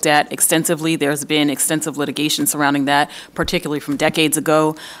have looked at extensively. There's been extensive litigation surrounding that, particularly from decades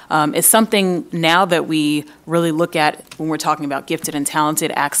ago. It's something now that we really look at when we're talking about gifted and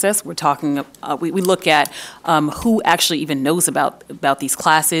talented access. We're talking, we look at who actually even knows about these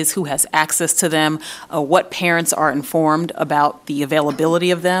classes, who has access to them, what parents are informed about the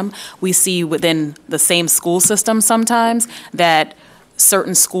availability of them. We see within the same school system sometimes that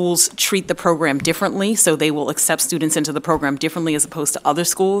certain schools treat the program differently, so they will accept students into the program differently as opposed to other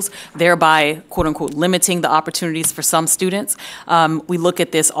schools, thereby, quote unquote, limiting the opportunities for some students. We look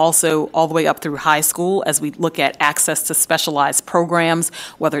at this also all the way up through high school as we look at access to specialized programs,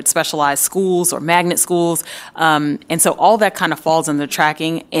 whether it's specialized schools or magnet schools. And so all that kind of falls under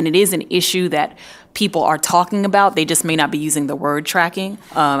tracking, and it is an issue that people are talking about. They just may not be using the word tracking.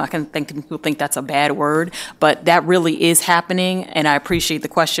 I can think people think that's a bad word, but that really is happening, and I appreciate the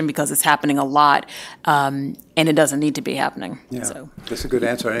question because it's happening a lot, and it doesn't need to be happening. Yeah, so. That's a good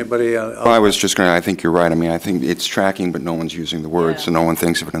answer. Anybody? Well, I was just going to, I think you're right. I mean, I think it's tracking, but no one's using the word, so no one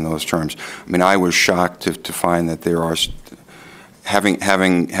thinks of it in those terms. I mean, I was shocked to find that there are, having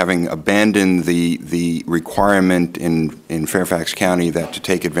abandoned the requirement in Fairfax County that to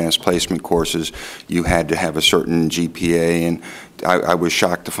take advanced placement courses, you had to have a certain GPA, and I was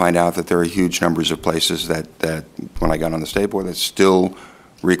shocked to find out that there are huge numbers of places that when I got on the state board that still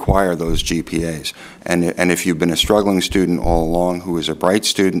require those GPAs. And if you've been a struggling student all along who is a bright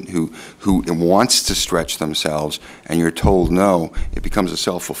student who wants to stretch themselves and you're told no, it becomes a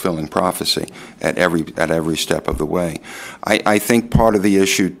self-fulfilling prophecy at every step of the way. I think part of the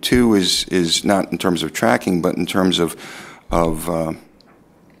issue too is not in terms of tracking, but in terms of yeah,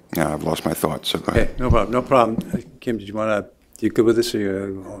 I've lost my thoughts, so go ahead. Okay, no problem. Kim, did you want to, you good with this? Or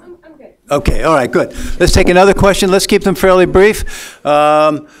you, I'm good. Okay, all right, good. Let's take another question. Let's keep them fairly brief.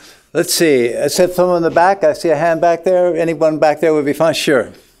 Let's see. I said someone in the back. I see a hand back there. Anyone back there would be fine?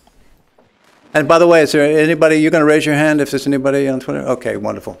 Sure. And by the way, is there anybody, you're going to raise your hand if there's anybody on Twitter? Okay,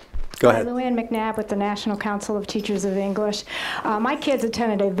 wonderful. Go ahead. Luann McNabb with the National Council of Teachers of English. My kids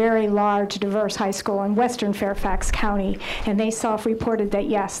attended a very large, diverse high school in western Fairfax County, and they self-reported that,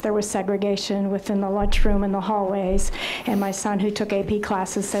 yes, there was segregation within the lunchroom and the hallways, and my son, who took AP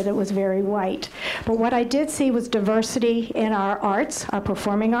classes, said it was very white. But what I did see was diversity in our arts, our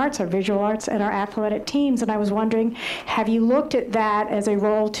performing arts, our visual arts, and our athletic teams, and I was wondering, have you looked at that as a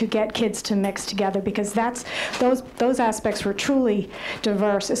role to get kids to mix together? Because those aspects were truly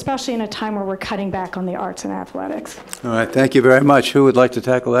diverse, especially in a time where we're cutting back on the arts and athletics. All right, thank you very much. Who would like to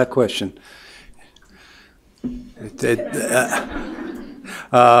tackle that question?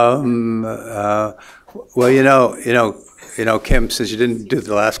 Well, you know, Kim, since you didn't do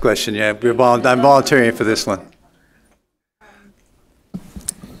the last question, yeah, I'm volunteering for this one.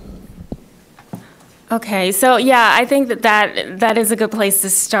 Okay, so yeah, I think that is a good place to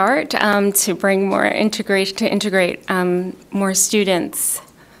start to bring more integration, to integrate more students.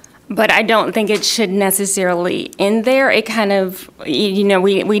 But I don't think it should necessarily end there. It kind of, you know,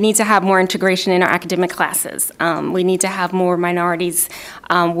 we need to have more integration in our academic classes. We need to have more minorities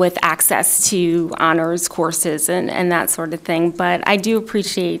with access to honors courses and that sort of thing. But I do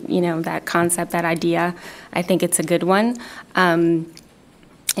appreciate, you know, that concept, that idea. I think it's a good one.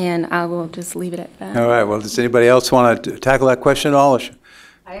 And I will just leave it at that. All right, well, does anybody else want to tackle that question at all?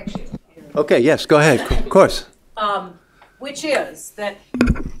 I actually. Okay, yes, go ahead, of course. Which is that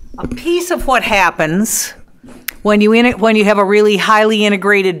a piece of what happens when you have a really highly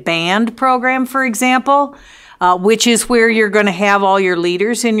integrated band program, for example, which is where you're going to have all your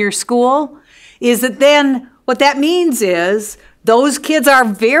leaders in your school, is that then what that means is those kids are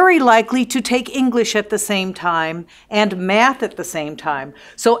very likely to take English at the same time and math at the same time.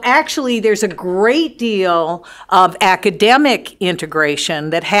 So actually, there's a great deal of academic integration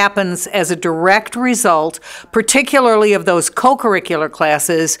that happens as a direct result, particularly of those co-curricular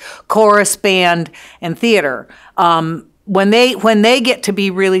classes, chorus, band, and theater. When they get to be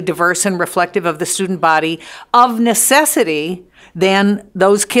really diverse and reflective of the student body, of necessity, then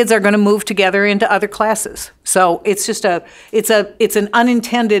those kids are going to move together into other classes. So it's just it's an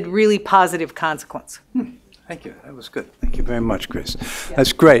unintended, really positive consequence. Thank you. That was good. Thank you very much, Chris.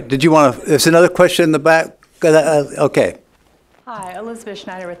 That's great. Did you want to, there's another question in the back? Okay. Hi, Elizabeth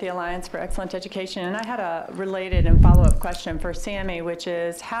Schneider with the Alliance for Excellent Education, and I had a related and follow-up question for Sammy, which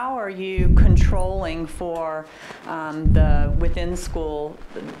is how are you controlling for the within-school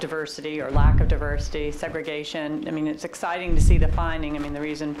diversity or lack of diversity, segregation? I mean, it's exciting to see the finding. I mean, the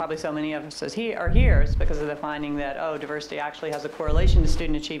reason probably so many of us are here is because of the finding that, oh, diversity actually has a correlation to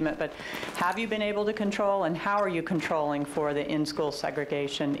student achievement, but have you been able to control, and how are you controlling for the in-school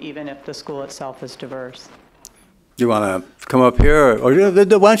segregation, even if the school itself is diverse? You want to come up here, or why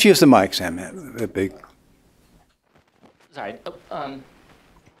don't you use the mic, Sam? Big. Sorry.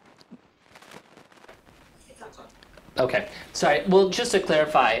 Okay. Sorry. Well, just to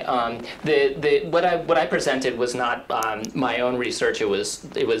clarify, what I presented was not my own research. It was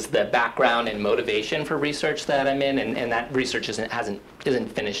the background and motivation for research that I'm in, and that research isn't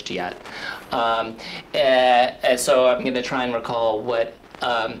finished yet. And so I'm going to try and recall what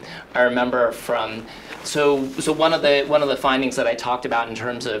I remember from. So one of the findings that I talked about in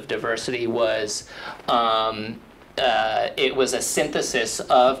terms of diversity was it was a synthesis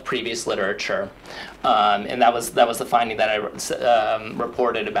of previous literature, and that was the finding that I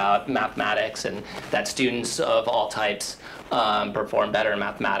reported about mathematics, and that students of all types perform better in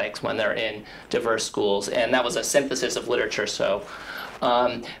mathematics when they're in diverse schools, and that was a synthesis of literature. So.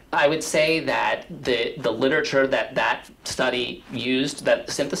 I would say that the literature that study used, that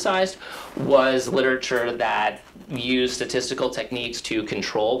synthesized, was literature that used statistical techniques to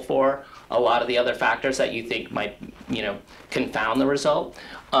control for a lot of the other factors that you think might, confound the result.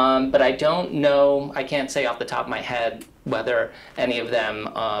 But I don't know, I can't say off the top of my head whether any of them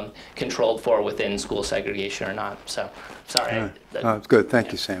controlled for within school segregation or not. So, sorry. That's good.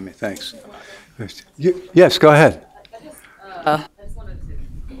 Thank you, Sammy. Thanks. Yes, go ahead.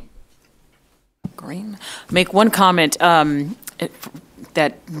 Make one comment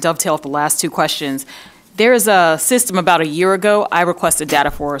that dovetails the last two questions. There's a system about a year ago, I requested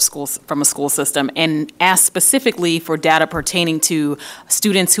data from a school system and asked specifically for data pertaining to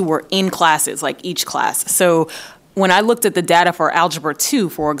students who were in classes, like each class. So when I looked at the data for Algebra 2,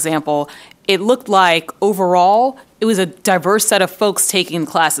 for example, it looked like overall it was a diverse set of folks taking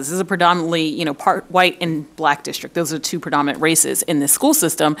classes. This is a predominantly, part white and black district. Those are two predominant races in this school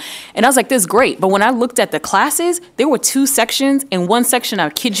system. And I was like, this is great. But when I looked at the classes, there were two sections. And one section, I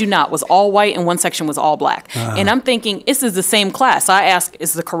kid you not, was all white and one section was all black. And I'm thinking, this is the same class. So I asked,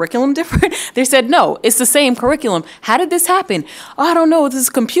 is the curriculum different? They said, no, it's the same curriculum. How did this happen? Oh, I don't know. This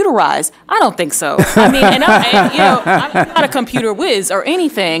is computerized. I don't think so. I mean, I'm not a computer whiz or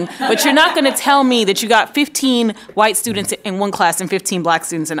anything, but you're not going to tell me that you got 15 white students in one class and 15 black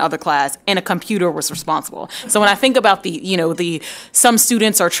students in other class, and a computer was responsible. So when I think about some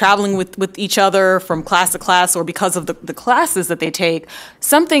students are traveling with each other from class to class, or because of the classes that they take,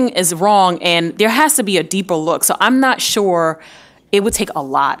 something is wrong, and there has to be a deeper look. So I'm not sure. It would take a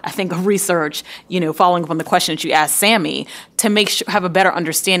lot, I think, of research, following up on the question that you asked Sammy, to have a better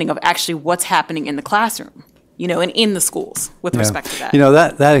understanding of actually what's happening in the classroom, and in the schools with respect to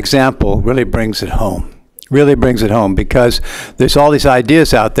that. That example really brings it home. Really brings it home, because there's all these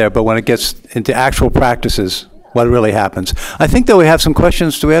ideas out there, but when it gets into actual practices, what really happens? I think that we have some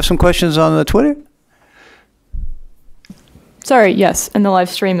questions. Do we have some questions on the Twitter? Sorry, yes, and the live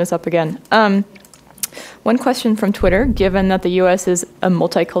stream is up again. One question from Twitter: given that the U.S. is a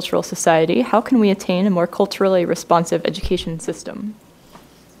multicultural society, how can we attain a more culturally responsive education system?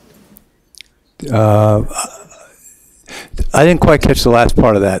 I didn't quite catch the last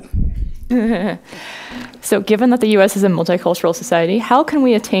part of that. So given that the U.S. is a multicultural society, how can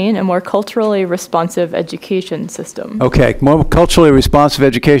we attain a more culturally responsive education system? Okay, more culturally responsive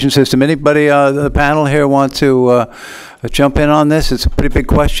education system. Anybody on the panel here want to jump in on this? It's a pretty big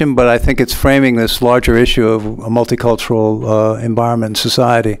question, but I think it's framing this larger issue of a multicultural environment and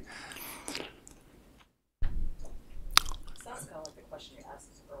society.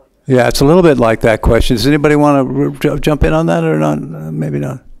 Yeah, it's a little bit like that question. Does anybody want to jump in on that or not? Maybe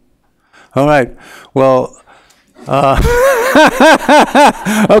not. All right. Well,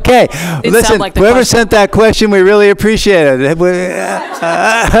 okay. Listen, like whoever sent that question, we really appreciate it. Is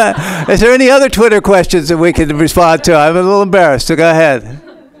there any other Twitter questions that we could respond to? I'm a little embarrassed, so go ahead.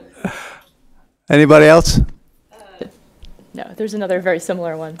 Anybody else? No, there's another very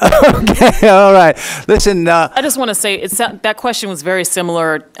similar one. Okay, all right. Listen. I just want to say that question was very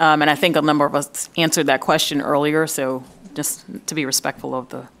similar, and I think a number of us answered that question earlier, so just to be respectful of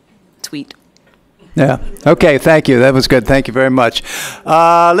the tweet. Yeah. Okay. Thank you. That was good. Thank you very much.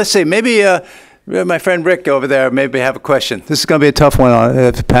 Let's see. Maybe my friend Rick over there maybe have a question. This is going to be a tough one on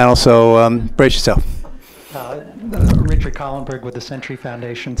the panel, so brace yourself. Richard Collenberg with the Century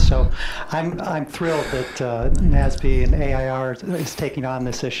Foundation. So I'm thrilled that NASBE and AIR is taking on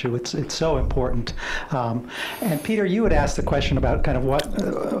this issue. It's so important. And Peter, you had asked the question about kind of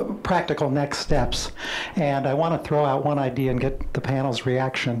what practical next steps. And I want to throw out one idea and get the panel's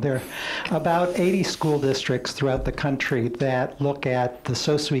reaction. There are about 80 school districts throughout the country that look at the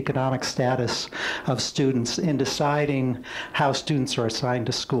socioeconomic status of students in deciding how students are assigned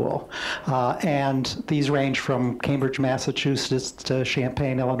to school. And these range from Cambridge, Massachusetts to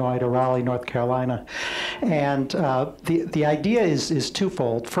Champaign, Illinois to Raleigh, North Carolina. And the idea is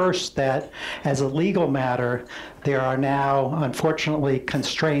twofold. First, that as a legal matter, there are now, unfortunately,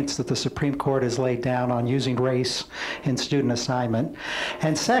 constraints that the Supreme Court has laid down on using race in student assignment.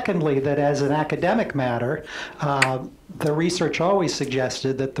 And secondly, that as an academic matter, the research always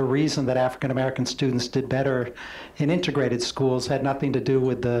suggested that the reason that African American students did better in integrated schools had nothing to do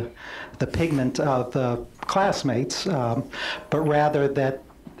with the pigment of the classmates, but rather that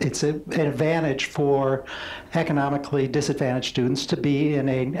it's an advantage for economically disadvantaged students to be in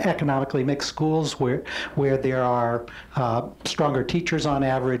economically mixed schools where there are stronger teachers on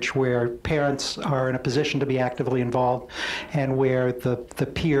average, where parents are in a position to be actively involved, and where the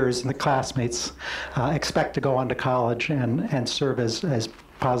peers and the classmates expect to go on to college and serve as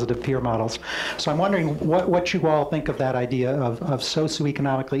positive peer models. So I'm wondering what you all think of that idea of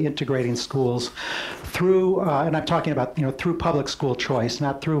socioeconomically integrating schools through, and I'm talking about, through public school choice,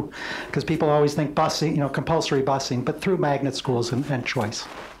 not through, because people always think busing, compulsory busing, but through magnet schools and choice.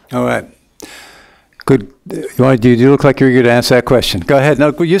 All right. Good. You look like you're going to answer that question. Go ahead.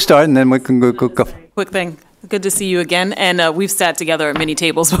 No, you start, and then we can go. Quick thing. Good to see you again. And we've sat together at many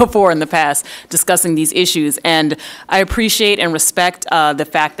tables before in the past discussing these issues. And I appreciate and respect the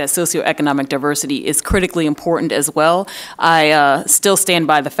fact that socioeconomic diversity is critically important as well. I still stand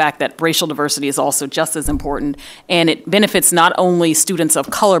by the fact that racial diversity is also just as important. And it benefits not only students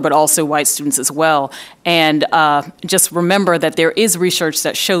of color, but also white students as well. And just remember that there is research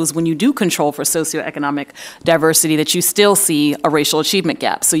that shows when you do control for socioeconomic diversity that you still see a racial achievement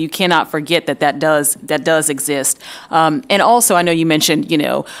gap. So you cannot forget that does exist. And also, I know you mentioned,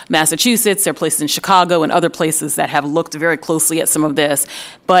 Massachusetts, there are places in Chicago and other places that have looked very closely at some of this,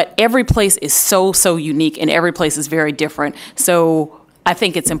 but every place is so unique and every place is very different. So I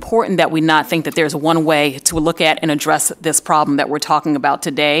think it's important that we not think that there's one way to look at and address this problem that we're talking about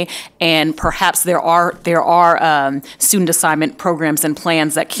today. And perhaps there are student assignment programs and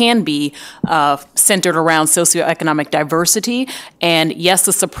plans that can be centered around socioeconomic diversity. And yes,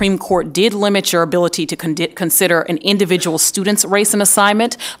 the Supreme Court did limit your ability to consider an individual student's race and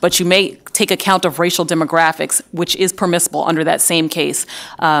assignment, but you may take account of racial demographics, which is permissible under that same case.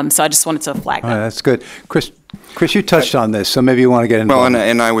 So I just wanted to flag that. All right, that's good. Chris, you touched on this, so maybe you want to get into Well,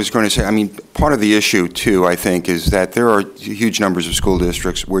 and I was going to say, part of the issue, too, I think, is that there are huge numbers of school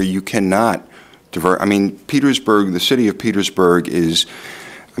districts where you cannot divert. Petersburg, the city of Petersburg is,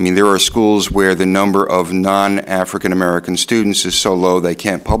 there are schools where the number of non-African American students is so low they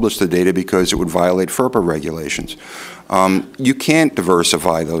can't publish the data because it would violate FERPA regulations. You can't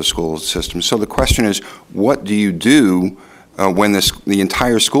diversify those school systems. So the question is, what do you do when the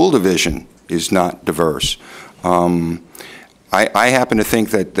entire school division is not diverse? I happen to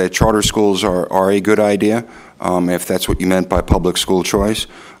think that charter schools are a good idea, if that's what you meant by public school choice,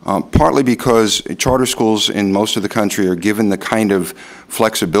 partly because charter schools in most of the country are given the kind of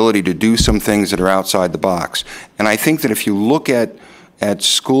flexibility to do some things that are outside the box. And I think that if you look at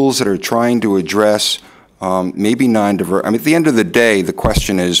schools that are trying to address maybe non-diverse, at the end of the day, the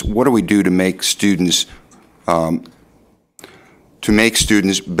question is, what do we do to make students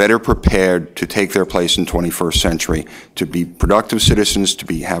better prepared to take their place in 21st century, to be productive citizens, to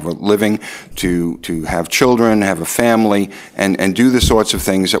have a living, to have children, have a family, and do the sorts of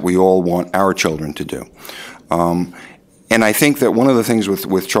things that we all want our children to do. And I think that one of the things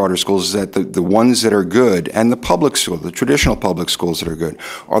with charter schools is that the ones that are good, and the public school, the traditional public schools that are good,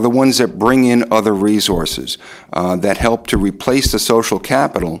 are the ones that bring in other resources that help to replace the social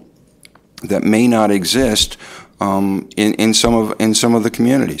capital that may not exist in some of the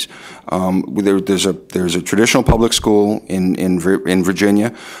communities. There's a traditional public school in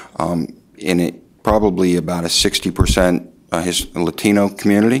Virginia, in it probably about a 60% Latino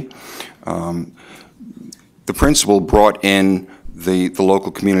community. The principal brought in the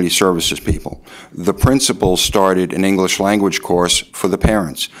local community services people. The principal started an English language course for the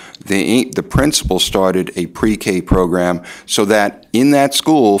parents. The principal started a pre-K program so that in that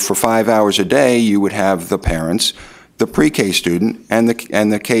school for 5 hours a day you would have the parents, the pre-K student, and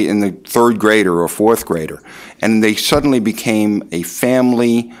the third grader or fourth grader, and they suddenly became a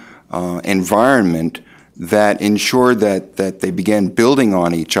family environment that ensured that they began building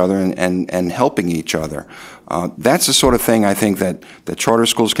on each other and helping each other. That's the sort of thing I think that charter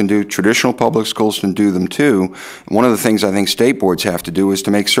schools can do. Traditional public schools can do them too. One of the things I think state boards have to do is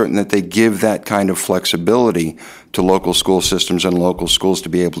to make certain that they give that kind of flexibility to local school systems and local schools to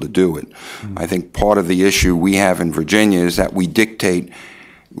be able to do it. I think part of the issue we have in Virginia is that we dictate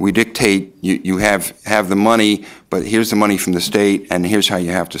you have the money, but here's the money from the state, and here's how you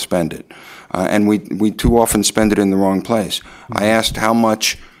have to spend it. And we too often spend it in the wrong place. I asked how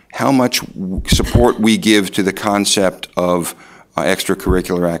much support we give to the concept of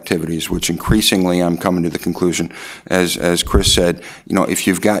extracurricular activities, which increasingly I'm coming to the conclusion, as Chris said, if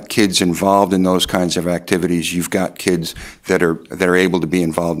you've got kids involved in those kinds of activities, you've got kids that are able to be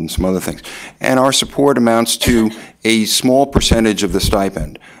involved in some other things. And our support amounts to a small percentage of the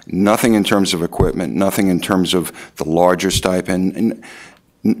stipend, nothing in terms of equipment, nothing in terms of the larger stipend, and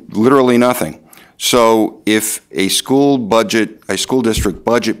literally nothing. So if a school district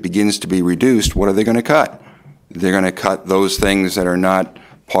budget begins to be reduced, what are they going to cut? They're going to cut those things that are not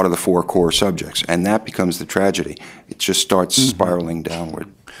part of the 4 core subjects, and that becomes the tragedy. It just starts spiraling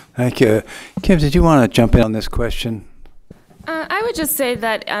downward. Thank you. Kim, did you want to jump in on this question? I would just say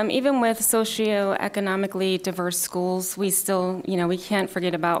that even with socioeconomically diverse schools, we still, we can't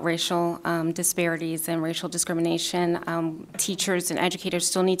forget about racial disparities and racial discrimination. Teachers and educators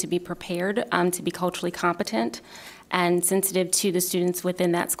still need to be prepared to be culturally competent and sensitive to the students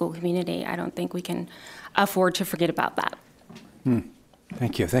within that school community. I don't think we can afford to forget about that.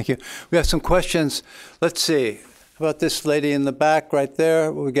 Thank you. Thank you. We have some questions. Let's see. How about this lady in the back right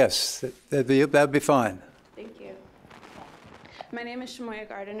there? We guess that'd be fine. Thank you. My name is Shamoya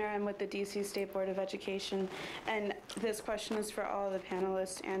Gardiner. I'm with the DC State Board of Education, and this question is for all of the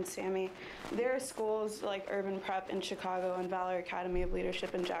panelists and Sammy. There are schools like Urban Prep in Chicago and Valor Academy of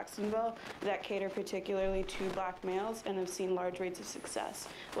Leadership in Jacksonville that cater particularly to black males and have seen large rates of success.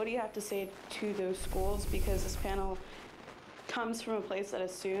 What do you have to say to those schools? Because this panel comes from a place that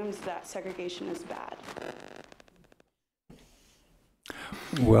assumes that segregation is bad.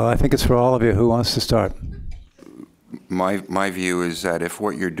 Well, I think it's for all of you. Who wants to start? My view is that if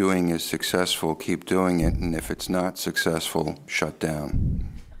what you're doing is successful, keep doing it, and if it's not successful, shut down.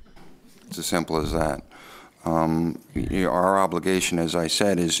 It's as simple as that. Our obligation, as I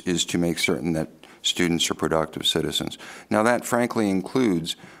said, is to make certain that students are productive citizens. Now that frankly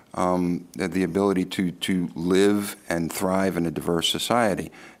includes the ability to live and thrive in a diverse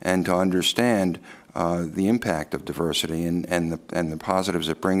society and to understand the impact of diversity and the positives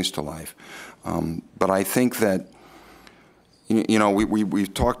it brings to life. But I think that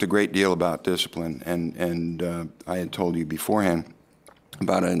we've talked a great deal about discipline, and I had told you beforehand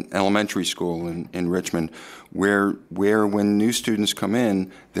about an elementary school in Richmond where when new students come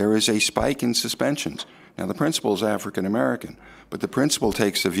in, there is a spike in suspensions. Now the principal is African American, but the principal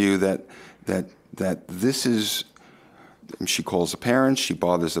takes the view that this is. She calls the parents, she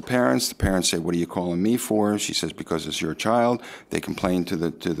bothers the parents say, what are you calling me for? She says, because it's your child. They complain to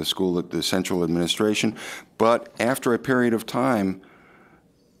the school, the central administration. But after a period of time,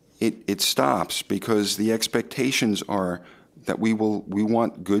 it stops because the expectations are that we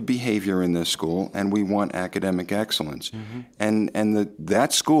want good behavior in this school and we want academic excellence. And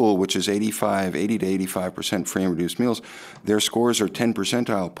that school, which is 80 to 85% free and reduced meals, their scores are 10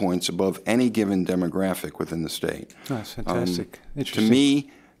 percentile points above any given demographic within the state. That's fantastic. To me,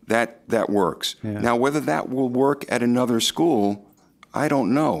 that works. Yeah. Now, whether that will work at another school, I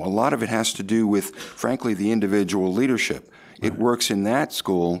don't know. A lot of it has to do with, frankly, the individual leadership. Right. It works in that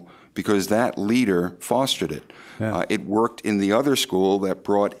school because that leader fostered it. Yeah. It worked in the other school that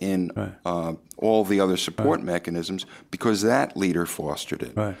brought in all the other support mechanisms because that leader fostered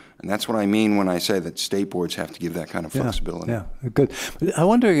it. Right. And that's what I mean when I say that state boards have to give that kind of flexibility. Yeah, good. I'm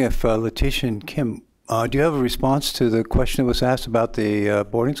wondering if Letitia and Kim, do you have a response to the question that was asked about the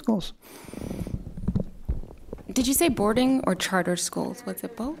boarding schools? Did you say boarding or charter schools? Was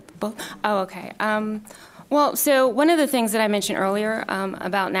it both? Both? Oh, okay. Well, so one of the things that I mentioned earlier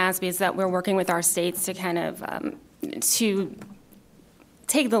about NASBE is that we're working with our states to kind of to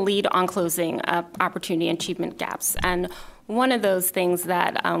take the lead on closing opportunity and achievement gaps. And one of those things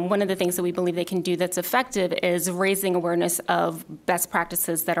that we believe they can do that's effective is raising awareness of best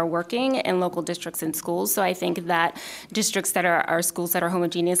practices that are working in local districts and schools. So I think that districts that are schools that are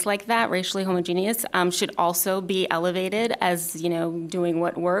homogeneous like that, racially homogeneous, should also be elevated as doing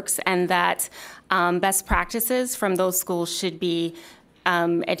what works, and that best practices from those schools should be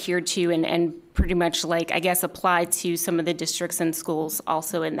adhered to and pretty much applied to some of the districts and schools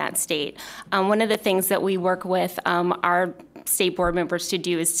also in that state. One of the things that we work with our state board members to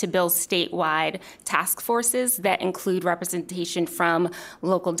do is to build statewide task forces that include representation from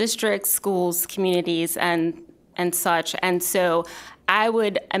local districts, schools, communities, and such. And so I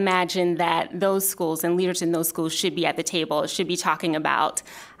would imagine that those schools and leaders in those schools should be at the table, should be talking about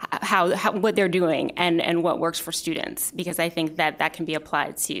how what they're doing and what works for students, because I think that can be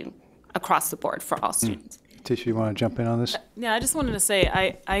applied to across the board for all students. Tisha, you want to jump in on this? Yeah, I just wanted to say,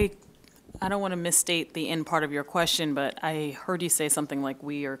 I don't want to misstate the end part of your question, but I heard you say something like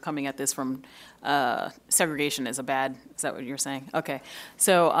we are coming at this from segregation is that what you're saying? Okay.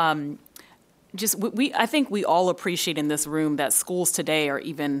 So I think we all appreciate in this room that schools today are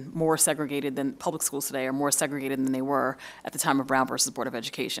even more segregated than, public schools today are more segregated than they were at the time of Brown versus Board of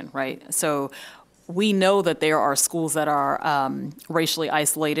Education, right? So we know that there are schools that are racially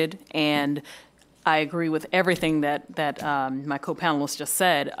isolated, and I agree with everything that my co-panelists just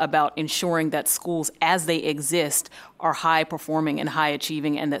said about ensuring that schools as they exist are high performing and high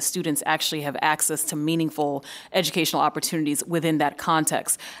achieving, and that students actually have access to meaningful educational opportunities within that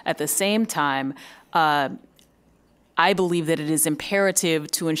context. At the same time, I believe that it is imperative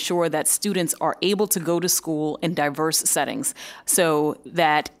to ensure that students are able to go to school in diverse settings, so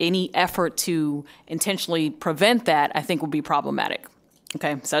that any effort to intentionally prevent that, I think, would be problematic.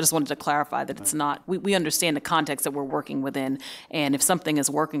 Okay, so I just wanted to clarify that it's not, we understand the context that we're working within, and if something is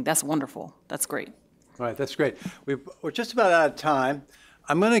working, that's wonderful. That's great. All right, that's great. We're just about out of time.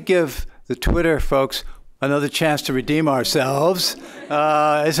 I'm going to give the Twitter folks another chance to redeem ourselves.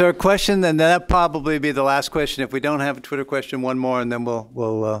 Is there a question? Then that'll probably be the last question. If we don't have a Twitter question, one more, and then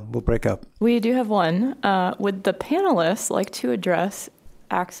we'll break up. We do have one. Would the panelists like to address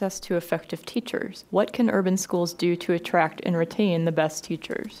access to effective teachers? What can urban schools do to attract and retain the best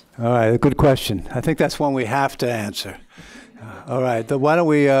teachers? All right, a good question. I think that's one we have to answer. All right, why don't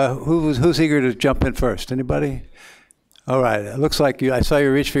we, who's eager to jump in first? Anybody? All right, it looks like I saw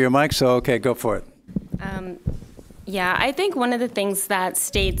you reach for your mic, so okay, go for it. Yeah, I think one of the things that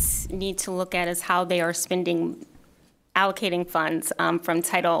states need to look at is how they are allocating funds from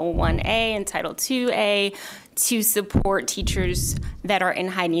Title I-A and Title II-A to support teachers that are in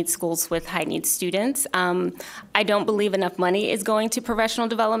high-need schools with high-need students. I don't believe enough money is going to professional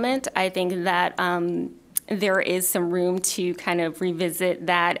development. I think that there is some room to kind of revisit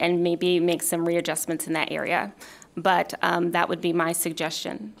that and maybe make some readjustments in that area. But that would be my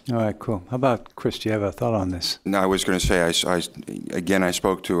suggestion. All right, cool. How about Chris? Do you have a thought on this? No, I was going to say, I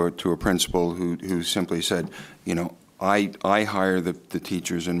spoke to a principal who simply said, you know, I hire the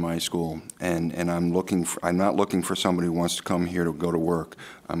teachers in my school, and I'm not looking for somebody who wants to come here to go to work.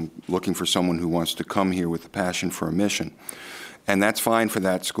 I'm looking for someone who wants to come here with a passion for a mission. And that's fine for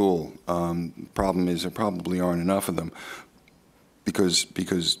that school. Problem is there probably aren't enough of them because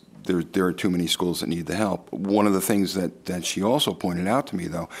there are too many schools that need the help. One of the things that she also pointed out to me,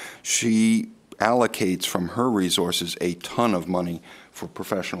 though, she allocates from her resources a ton of money for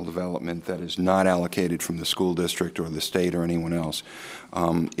professional development that is not allocated from the school district or the state or anyone else.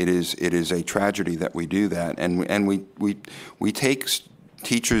 It is a tragedy that we do that, and we take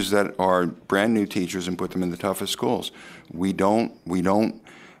teachers that are brand new teachers and put them in the toughest schools. We don't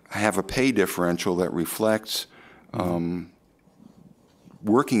have a pay differential that reflects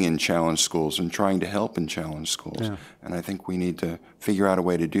working in challenged schools and trying to help in challenged schools. Yeah. And I think we need to figure out a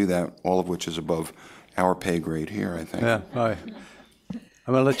way to do that, all of which is above our pay grade here, I think. Yeah, all right.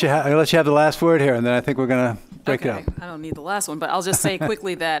 I'm going to let you have the last word here, and then I think we're going to break it up. I don't need the last one, but I'll just say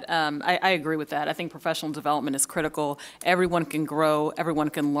quickly that I agree with that. I think professional development is critical. Everyone can grow. Everyone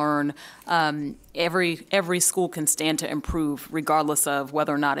can learn. Every school can stand to improve, regardless of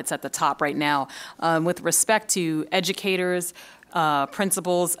whether or not it's at the top right now. With respect to educators,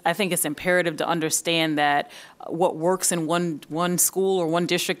 principals, I think it's imperative to understand that what works in one school or one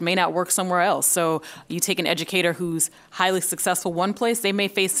district may not work somewhere else. So you take an educator who's highly successful one place, they may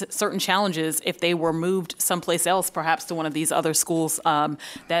face certain challenges if they were moved someplace else, perhaps to one of these other schools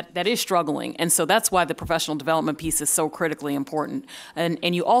that is struggling. And so that's why the professional development piece is so critically important.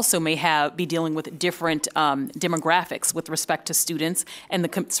 And you also may be dealing with different demographics with respect to students and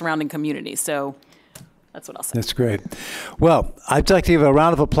the surrounding community. So that's what I'll say. That's great. Well, I'd like to give a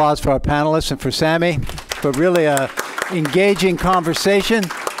round of applause for our panelists and for Sammy for really engaging conversation,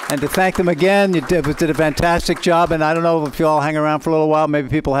 and to thank them again. You did a fantastic job, and I don't know if you all hang around for a little while. Maybe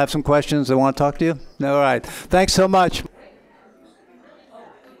people have some questions they want to talk to you. All right. Thanks so much.